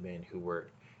gay men who were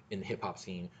in the hip hop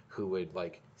scene who would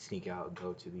like sneak out and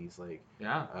go to these like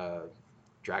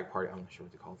drag party. I'm not sure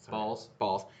what they call it.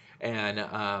 Balls,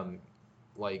 and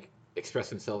like express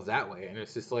themselves that way. And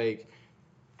it's just like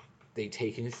they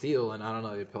take and steal, and I don't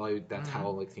know. They probably that's how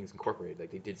like things incorporated.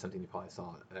 Like they did something they probably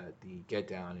saw at the Get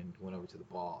Down and went over to the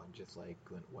ball and just like,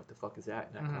 what the fuck is that?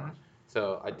 And that kind of,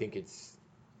 so I think it's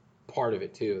part of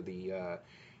it too. The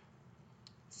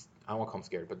I don't want to call them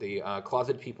scared, but the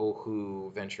closeted people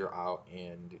who venture out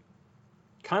and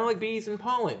kind of like bees and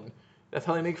pollen. That's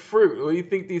how they make fruit. What do you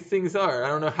think these things are? I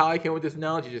don't know how I came with this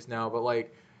analogy just now, but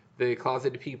like the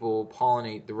closeted people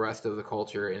pollinate the rest of the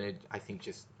culture, and I think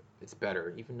just it's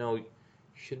better, even though you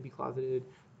shouldn't be closeted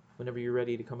whenever you're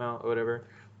ready to come out or whatever.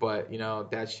 But you know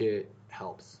that shit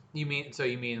helps. You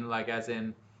mean like as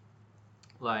in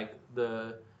like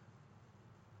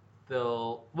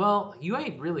well, you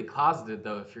ain't really closeted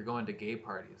though if you're going to gay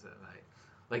parties at night.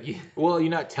 Like you, well, you're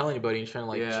not telling anybody. You're trying to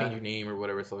like change your name or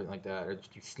whatever, something like that, or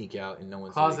you sneak out and no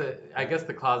one's closet. Like, I guess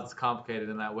the closet's complicated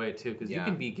in that way too, because you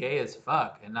can be gay as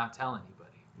fuck and not tell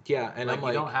anybody. Yeah, and I'm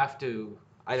like, you don't have to.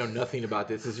 I know nothing about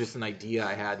this. It's just an idea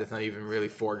I had that's not even really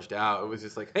forged out. It was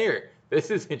just like, hey,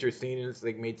 this is interesting, and it's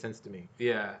like made sense to me.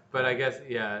 Yeah, but I guess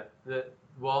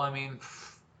well, I mean,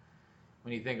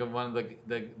 when you think of one of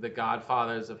the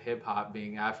godfathers of hip hop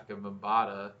being Afrika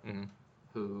Bambaataa,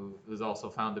 who was also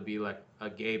found to be like a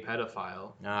gay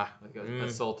pedophile,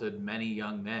 assaulted many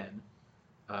young men.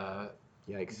 Yikes!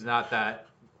 It's not that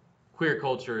queer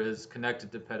culture is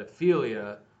connected to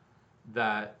pedophilia,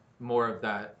 that more of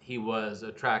that he was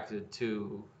attracted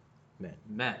to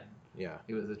men. Yeah,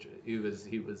 he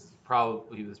was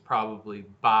probably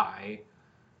bi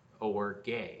or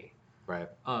gay. Right.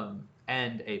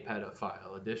 And a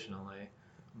pedophile additionally,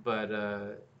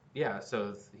 but yeah,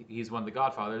 so he's one of the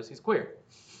Godfathers. He's queer.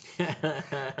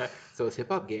 So is hip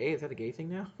hop gay? Is that a gay thing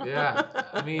now? Yeah,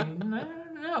 I mean,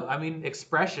 no. I mean,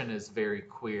 expression is very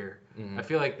queer. I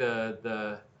feel like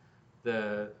I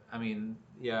mean,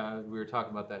 yeah, we were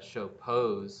talking about that show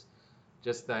Pose.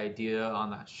 Just the idea on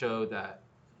that show that,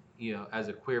 you know, as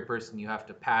a queer person, you have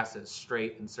to pass as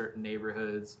straight in certain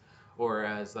neighborhoods, or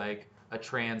as like a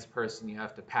trans person, you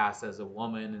have to pass as a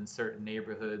woman in certain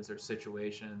neighborhoods or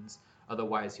situations.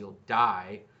 Otherwise, you'll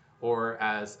die. Or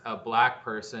as a black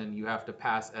person, you have to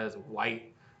pass as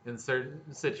white in certain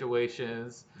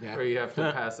situations, Yeah. or you have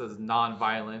to pass as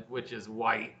non-violent, which is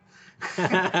white.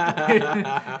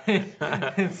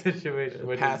 In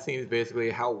situation, Passing is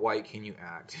basically how white can you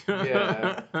act?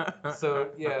 Yeah. So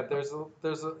yeah,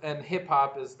 and hip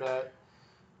hop is that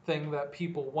thing that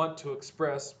people want to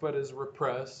express but is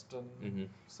repressed, and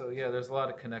so yeah, there's a lot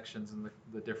of connections in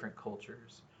the different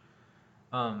cultures.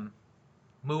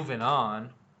 Moving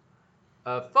on.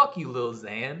 Fuck you, Lil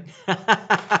Xan.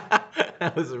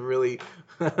 That was a really,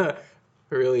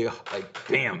 really like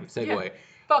bam segue. Yeah,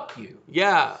 fuck you.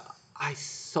 Yeah, I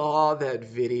saw that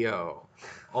video.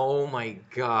 Oh my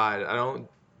god, I don't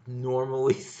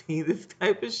normally see this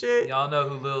type of shit. Y'all know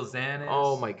who Lil Xan is?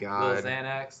 Oh my god. Lil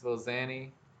Xanax, Lil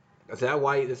Xanny. Is that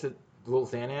why? Is it Lil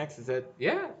Xanax? Is that?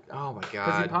 Yeah. Oh my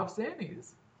Because he god. pops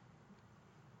Xannies.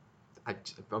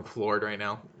 I'm floored right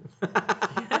now.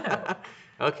 Yeah.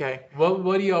 Okay.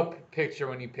 What do y'all picture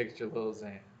when you picture Lil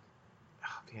Xan?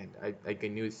 Oh man, I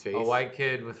knew his face. A white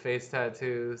kid with face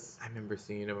tattoos. I remember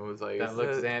seeing him. I was like, That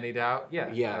looks Xannied out.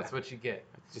 Yeah, Yeah. that's what you get.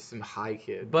 just some high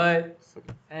kid. But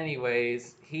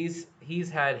anyways, he's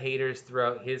had haters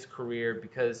throughout his career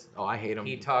because I hate him.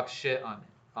 he talks shit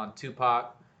on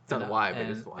Tupac. It's not why, but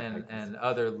it's why. And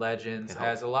other legends,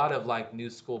 as a lot of like new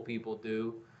school people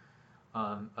do.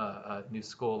 New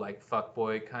school like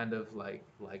fuckboy kind of like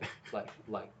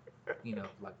you know,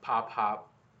 like pop hop,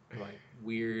 like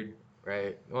weird.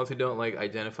 Right. The ones who don't like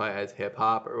identify as hip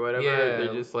hop or whatever, Yeah, they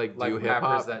just like do hip rappers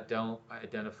hop. that don't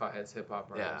identify as hip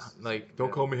hop artists. Yeah, like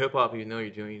don't call me hip hop. You know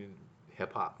you're doing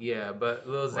hip hop. Yeah, but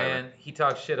Lil Xan, Whatever. he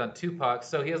talks shit on Tupac,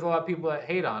 so he has a lot of people that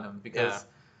hate on him because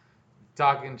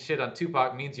talking shit on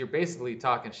Tupac means you're basically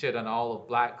talking shit on all of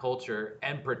black culture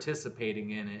and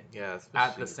participating in it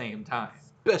at the same time.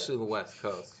 Especially the West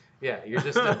Coast. Yeah, you're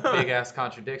just a big ass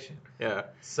contradiction. Yeah.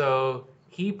 So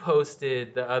he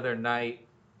posted the other night,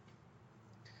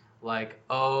 like,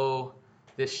 oh,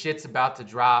 this shit's about to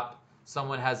drop.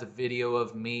 Someone has a video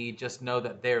of me. Just know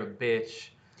that they're a bitch.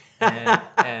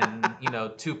 And you know,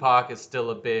 Tupac is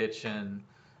still a bitch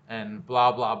and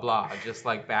blah, blah, blah. Just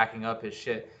like backing up his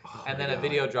shit. Oh and then a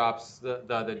video drops the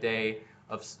other day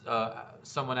of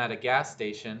someone at a gas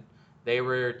station. They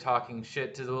were talking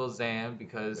shit to Lil Xan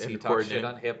because he talks shit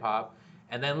on hip hop.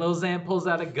 And then Lil Xan pulls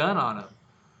out a gun on him.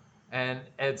 And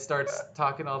Ed starts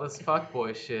talking all this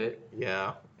fuckboy shit.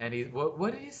 Yeah. And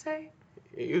what did he say?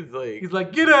 He's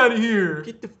like, get out of here.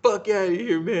 Get the fuck out of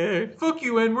here, man. Fuck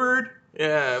you, N-word.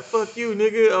 Yeah, fuck you,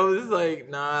 nigga. I was like,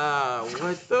 nah,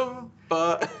 what the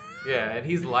fuck? Yeah, and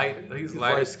he's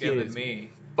lighter skinned than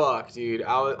me. Fuck, dude.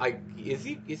 I was like, is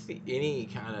he any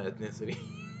kind of ethnicity?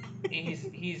 He's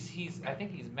I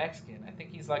think he's Mexican. I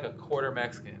think he's like a quarter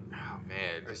Mexican. Oh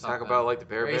man, just talk about like the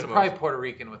bare minimum. He's probably Puerto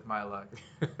Rican with my luck.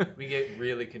 We get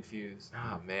really confused.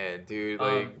 Oh man, dude,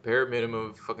 like bare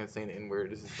minimum of fucking saying the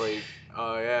N-word. It's just like,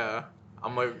 oh yeah,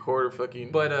 I'm like a quarter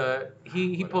fucking. But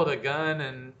he pulled a gun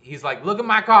and he's like, look at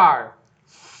my car.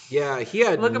 Yeah, he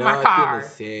had look nothing at my car. to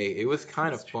say. It was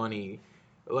kind of funny,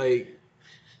 like.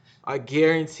 I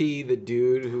guarantee the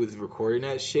dude who was recording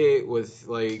that shit was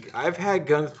like, I've had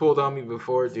guns pulled on me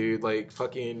before, dude. Like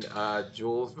fucking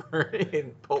Jules Verne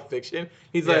in Pulp Fiction.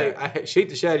 He's like, I hate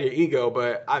to shatter your ego,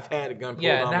 but I've had a gun pulled on me.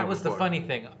 Yeah, and that was before. the funny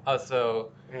thing.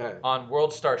 On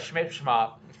World Star Schmip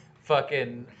Schmop,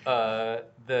 fucking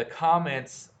the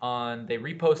comments they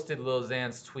reposted Lil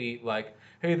Xan's tweet like,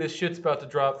 hey, this shit's about to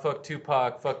drop. Fuck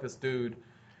Tupac. Fuck this dude.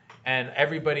 And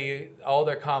everybody, all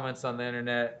their comments on the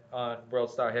internet on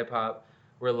World Star Hip Hop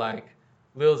were like,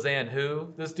 Lil Xan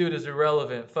who? This dude is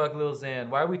irrelevant. Fuck Lil Xan.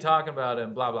 Why are we talking about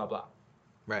him? Blah, blah, blah.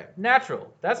 Right.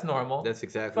 Natural. That's normal. That's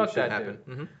exactly Fuck what should that happen.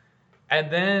 Dude. Mm-hmm.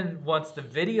 And then once the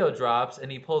video drops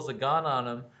and he pulls a gun on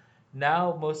him,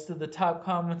 now most of the top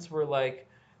comments were like,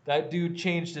 that dude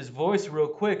changed his voice real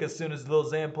quick as soon as Lil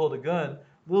Xan pulled a gun.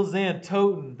 Lil Xan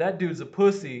totin', that dude's a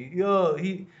pussy. Yo,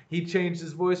 he changed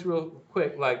his voice real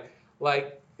quick.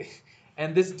 Like,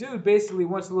 and this dude basically,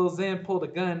 once Lil Xan pulled a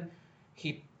gun,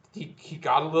 he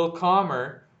got a little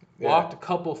calmer, walked a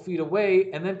couple feet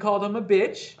away, and then called him a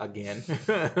bitch. Again.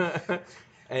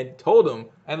 And told him.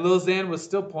 And Lil Xan was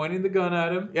still pointing the gun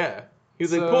at him. Yeah. He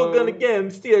was like, pull a gun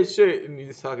again, see that shit, and he's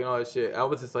just talking all that shit. I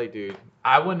was just like, dude.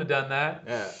 I wouldn't have done that.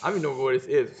 Yeah, I don't even know where this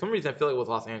is. For some reason, I feel like it was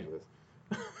Los Angeles.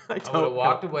 I would have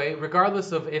walked away,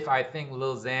 regardless of if I think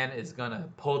Lil Xan is gonna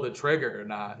pull the trigger or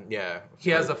not. Yeah. He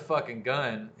has a fucking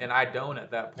gun, and I don't at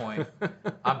that point.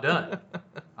 I'm done.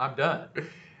 I'm done.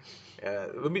 Yeah,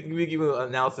 let me give you an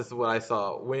analysis of what I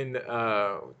saw when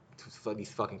these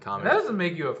fucking comments. That doesn't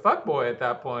make you a fuckboy at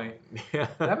that point. Yeah.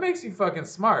 That makes you fucking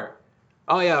smart.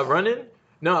 Oh yeah, running?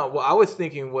 No, what I was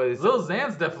thinking was Lil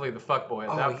Xan's definitely the fuckboy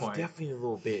at that point. He's definitely a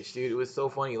little bitch, dude. It was so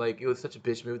funny. Like, it was such a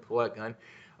bitch move to pull that gun.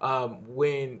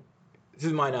 When this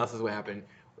is my analysis of what happened.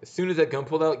 As soon as that gun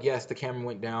pulled out, yes, the camera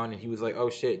went down, and he was like, "Oh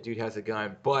shit, dude has a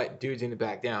gun," but dude didn't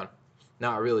back down.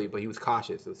 Not really, but he was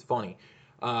cautious. It was funny.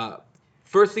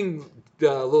 First thing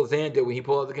Lil Xan did when he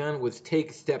pulled out the gun was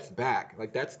take steps back.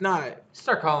 Like, that's not.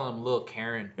 Start calling him Lil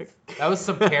Karen. That was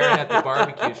some Karen at the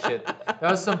barbecue shit. That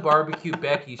was some barbecue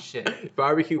Becky shit.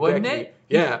 Barbecue Wasn't Becky. it?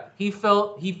 Yeah. He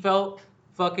felt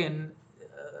fucking.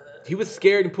 He was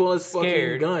scared to pull his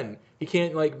Scared. fucking gun. He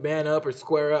can't like man up or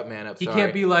square up, man up. He Sorry.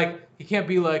 can't be like.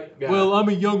 Yeah. Well, I'm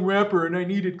a young rapper and I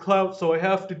needed clout, so I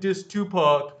have to diss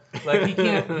Tupac. Like he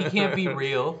can't be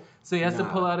real, so he has to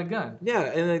pull out a gun. Yeah,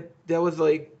 and that was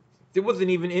like, there wasn't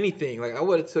even anything. Like, I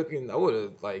would have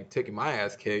taken my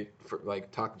ass kicked for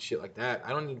like talking shit like that. I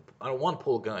don't want to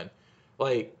pull a gun.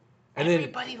 Like, and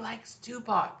everybody likes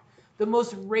Tupac. The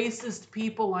most racist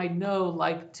people I know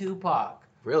like Tupac.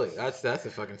 Really, that's a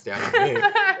fucking stab at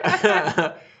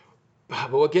me.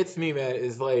 But what gets me, man,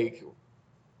 is like,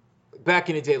 back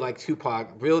in the day, like Tupac,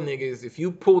 real niggas, if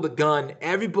you pulled a gun,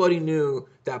 everybody knew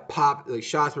that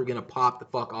shots were gonna pop the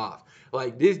fuck off.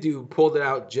 Like, this dude pulled it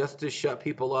out just to shut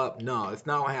people up. No, it's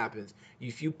not what happens.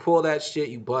 If you pull that shit,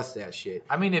 you bust that shit.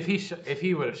 I mean, if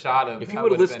he would have shot him, if he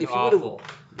would have listened, awful.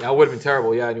 That would have been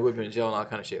terrible. Yeah, and he would have been in jail and all that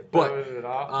kind of shit. But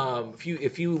awful.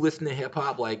 if you listen to hip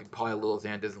hop, like probably Lil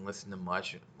Xan doesn't listen to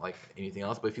much like anything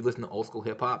else. But if you listen to old school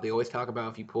hip hop, they always talk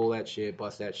about if you pull that shit,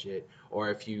 bust that shit,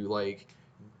 or if you like.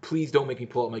 Please don't make me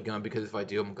pull out my gun because if I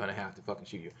do, I'm gonna have to fucking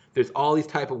shoot you. There's all these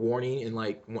type of warning and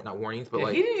like not warnings, but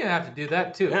like he didn't even have to do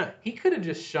that too. Yeah. He could have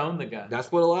just shown the gun.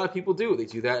 That's what a lot of people do. They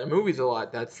do that in movies a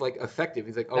lot. That's like effective.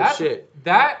 He's like, shit.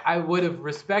 That I would have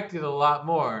respected a lot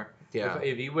more. Yeah.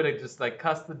 If he would have just like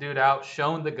cussed the dude out,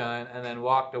 shown the gun, and then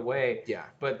walked away. Yeah.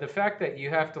 But the fact that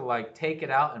you have to like take it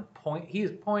out and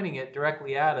he's pointing it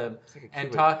directly at him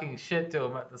and talking shit to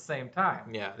him at the same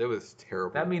time. Yeah, that was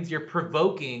terrible. That means you're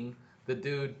provoking the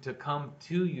dude to come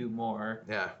to you more.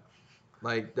 Yeah.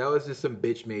 Like, that was just some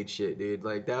bitch made shit, dude.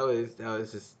 Like, that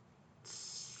was just.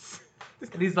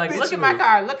 And he's like, look at my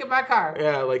car.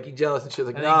 Yeah, like, he jealous and shit.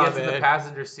 Like, and nah, he gets man. in the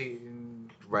passenger seat.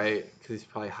 And... Right, because he's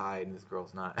probably high and this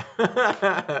girl's not.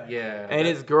 Yeah. And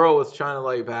his girl was trying to,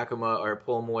 like, back him up or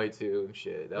pull him away, too, and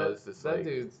shit. That was just that like.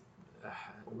 Dude's.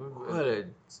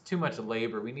 It's too much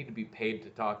labor. We need to be paid to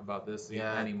talk about this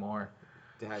anymore.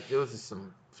 It was just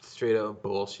some straight up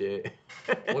bullshit.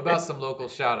 What about some local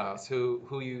shout outs? Who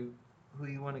you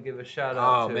want to give a shout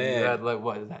out to? Man. You had, like,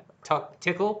 what is that?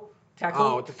 Tickle?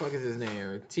 Oh, what the fuck is his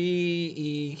name?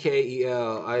 Tekel.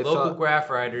 Local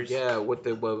graph writers. Yeah, what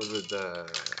was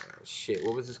it? Shit,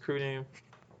 what was his crew name?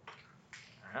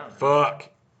 I don't know. Fuck.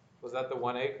 Was that the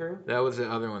 1A crew? That was the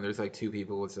other one. There's like two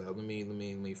people. What's up? Let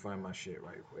me find my shit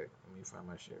right quick.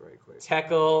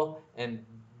 Tekel and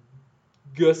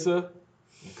Gussa.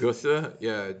 Gussa?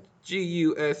 Yeah.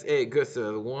 Gusa, Gussa,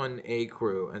 the 1A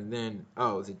crew. And then, it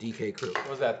was a DK crew. What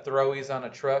was that Throwies on a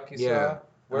truck you saw?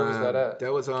 Where was that at?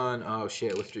 That was on, what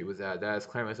street was that? That's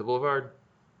Claremont Boulevard?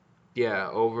 Yeah,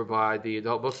 over by the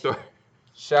adult bookstore.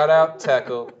 Shout out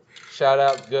Tekel. Shout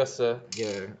out Gussa.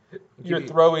 Yeah. Your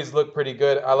throwies look pretty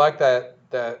good. I like that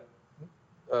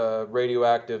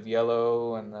radioactive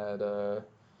yellow and that,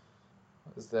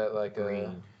 is that like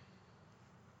green?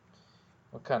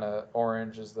 What kind of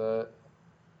orange is that?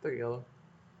 They're yellow.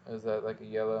 Is that like a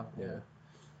yellow? Yeah.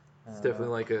 It's definitely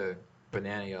like a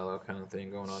banana yellow kind of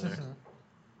thing going on there.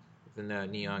 Then that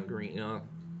neon green,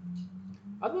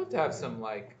 I'd love to have some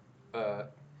like,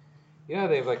 they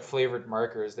have like flavored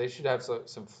markers. They should have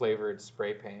some flavored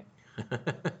spray paint,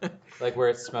 like where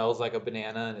it smells like a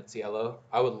banana and it's yellow.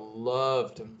 I would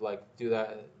love to like do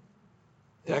that.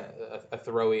 A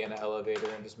throwy in an elevator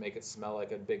and just make it smell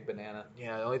like a big banana.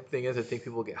 Yeah, the only thing is I think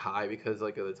people get high because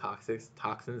like of the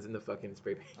toxins in the fucking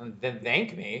spray paint. And then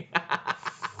thank me.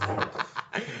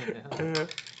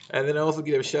 And then I also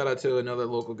give a shout out to another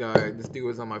local guy. This dude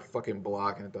was on my fucking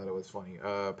block and I thought it was funny.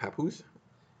 Papoose?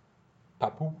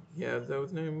 Papu? Yeah, is that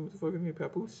his name? What the fuck is name?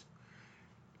 Papoose?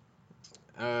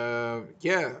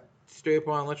 Yeah, straight up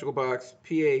on electrical box.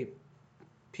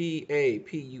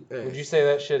 Papus. Would you say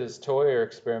that shit is toy or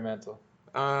experimental?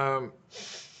 The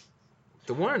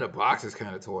one in the box is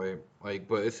kind of toy, like,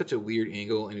 but it's such a weird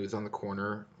angle, and it was on the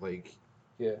corner, like,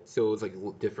 Yeah. so it was like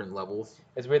different levels.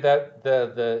 It's weird that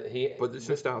But there's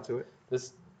some style to it.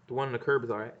 This The one on the curb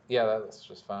is alright. yeah, that's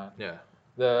just fine. Yeah.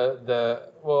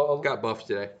 Well, Got buffed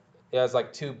today. it has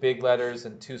like 2 big letters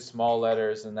and 2 small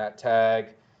letters in that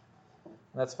tag. And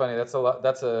that's funny. That's a lot.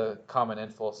 That's a common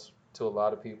impulse to a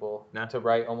lot of people to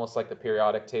write almost like the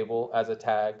periodic table as a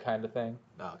tag kind of thing.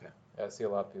 Oh, okay. Yeah, I see a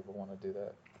lot of people want to do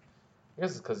that. I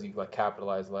guess it's because you like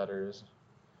capitalize letters.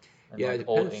 And Yeah, like it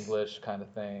old depends. English kind of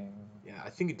thing. Yeah, I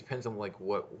think it depends on like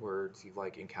what words you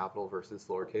like in capital versus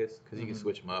lowercase, because you can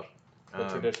switch them up. But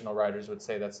traditional writers would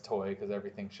say that's toy because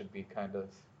everything should be kind of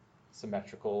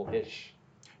symmetrical-ish.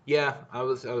 Yeah, I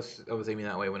was aiming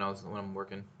that way when I'm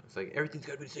working. It's like everything's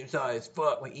gotta be the same size.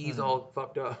 Fuck, my E's all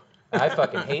fucked up. I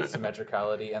fucking hate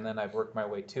symmetricality, and then I've worked my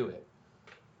way to it.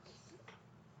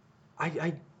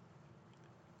 I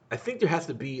think there has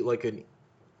to be like an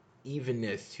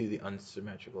evenness to the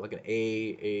unsymmetrical, like an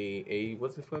a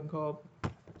what's it fucking called?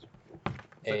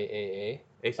 A.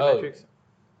 Asymmetrics.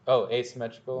 Oh,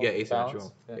 asymmetrical. Yeah,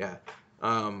 asymmetrical. Balance?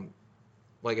 Yeah.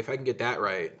 Like if I can get that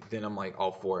right, then I'm like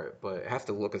all for it. But it has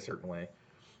to look a certain way,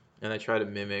 and I try to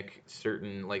mimic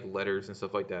certain like letters and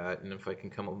stuff like that. And if I can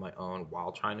come up with my own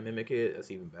while trying to mimic it,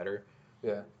 that's even better.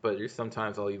 Yeah. But there's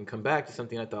sometimes I'll even come back to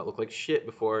something I thought looked like shit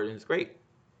before, and it's great.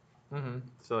 Mm-hmm.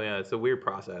 So yeah, it's a weird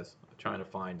process of trying to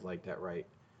find like that right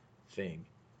thing.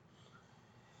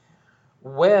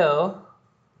 Well,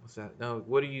 What's that? No,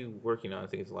 what are you working on? I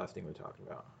think it's the last thing we're talking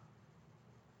about.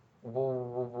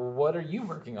 what are you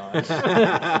working on?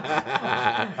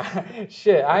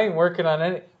 Shit, I ain't working on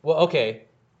any. Well, okay.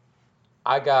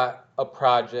 I got a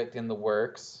project in the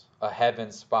works, a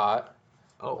heaven spot.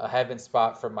 Oh. A heaven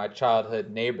spot for my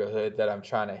childhood neighborhood that I'm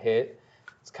trying to hit.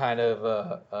 It's kind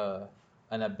of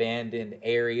an abandoned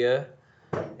area,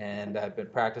 and I've been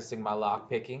practicing my lock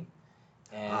picking,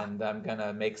 and I'm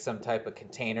gonna make some type of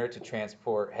container to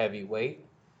transport heavy weight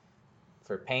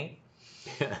for paint,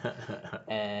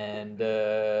 and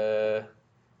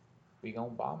we gonna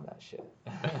bomb that shit.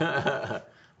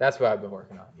 That's what I've been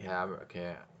working on. Yeah,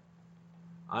 okay.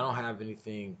 I don't have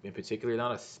anything in particular,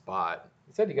 not a spot.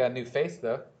 You said you got a new face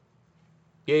though.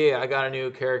 Yeah, I got a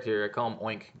new character. I call him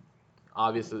Oink.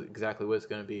 Obviously, exactly what it's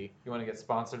gonna be. You want to get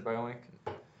sponsored by Oink?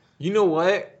 You know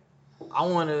what? I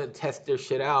want to test their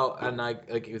shit out, and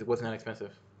it wasn't that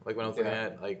expensive. Like when I was looking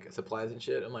at like supplies and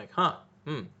shit, I'm like,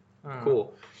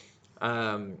 cool.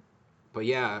 But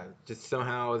yeah, just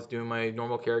somehow I was doing my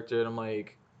normal character, and I'm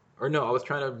like, or no, I was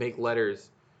trying to make letters,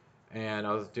 and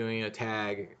I was doing a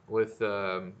tag with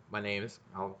my names.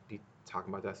 I'll be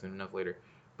talking about that soon enough later.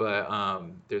 But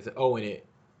there's an O in it,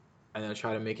 and then I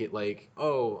try to make it like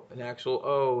an actual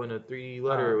O and a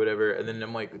 3-letter or whatever, and then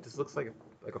I'm like, this looks like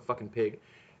a fucking pig,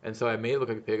 and so I made it look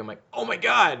like a pig. I'm like, oh my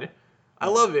god, I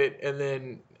love it. And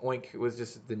then Oink was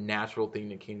just the natural thing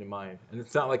that came to mind, and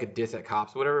it's not like a diss at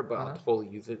cops or whatever, but I'll totally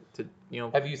use it to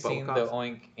Have you seen the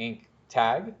Oink Inc.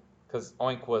 tag? Because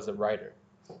Oink was a writer.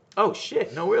 Oh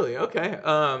shit! No, really? Okay.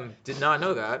 Did not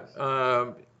know that.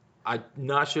 I'm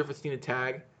not sure if I've seen a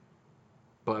tag,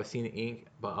 but I've seen the ink.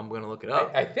 But I'm gonna look it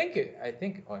up. I think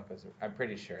Oink was. I'm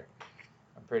pretty sure.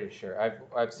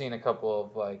 I've seen a couple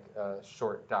of like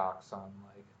short docs on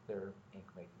like their ink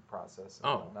making process.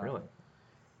 Oh, really?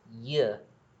 Yeah.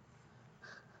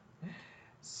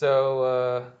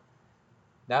 So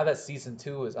now that season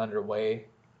 2 is underway,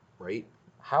 right?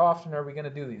 How often are we gonna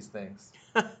do these things?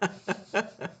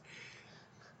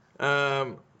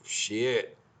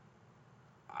 Shit.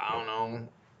 I don't know.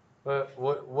 But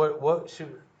what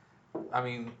should? I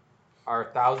mean,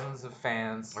 our thousands of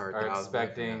fans are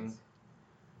expecting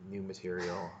new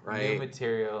material, right? New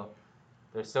material.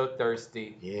 They're so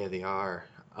thirsty. Yeah, they are.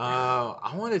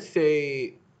 I want to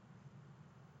say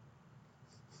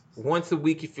once a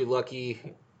week if you're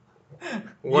lucky.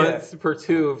 Once per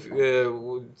 2,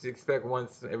 we'll expect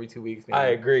once every 2 weeks. Maybe. I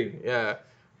agree. Yeah,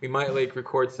 we might like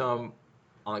record some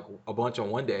on like a bunch on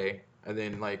one day and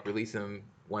then like release them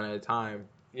one at a time.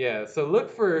 Yeah, so look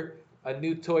for a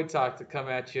new Toy Talk to come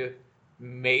at you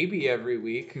maybe every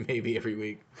week. Maybe every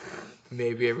week.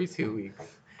 Maybe every 2 weeks.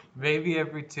 Maybe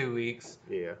every 2 weeks.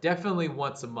 Yeah. Definitely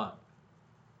once a month.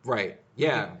 Right.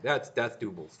 Yeah, that's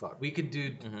doable as fuck. We can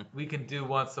do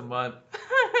once a month.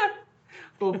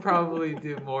 We'll probably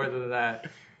do more than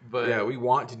that. But yeah, we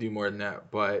want to do more than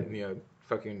that, but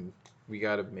fucking we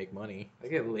gotta make money. I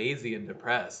get lazy and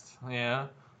depressed. Yeah.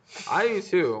 I do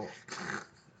too.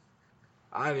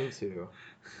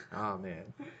 Oh man.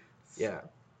 Yeah.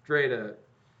 Straight up.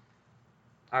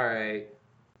 All right.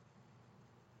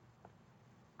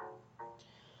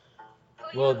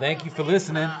 Well, thank you for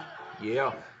listening.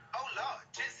 Yeah.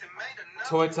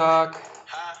 Toy Talk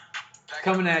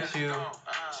coming at you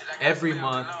every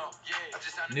month.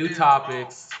 New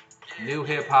topics, new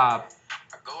hip hop,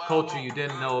 culture you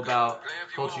didn't know about,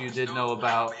 culture you did know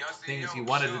about, things you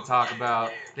wanted to talk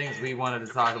about, things we wanted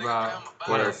to talk about.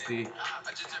 What else, Steve?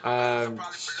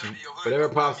 Whatever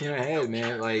pops in your head,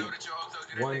 man. Like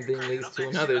one thing leads to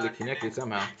another. They're connected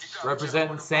somehow.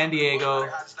 Representing San Diego.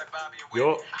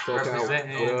 Yo,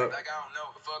 Representing what up?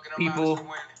 people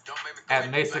at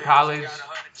Mesa College.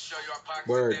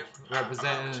 Word.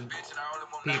 Representing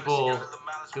people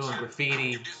doing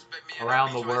graffiti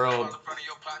around the world.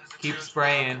 Keep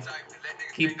spraying.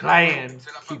 Keep playing.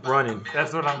 Keep running.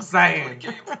 That's what I'm saying.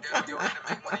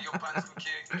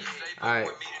 Alright.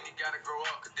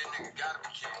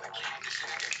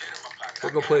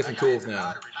 We'll go play some tools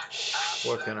now.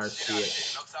 Working our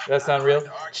shit. That sound real?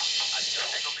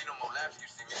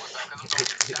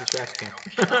 Hit the trash can.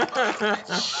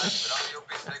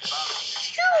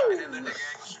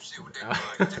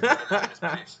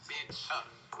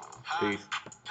 Peace.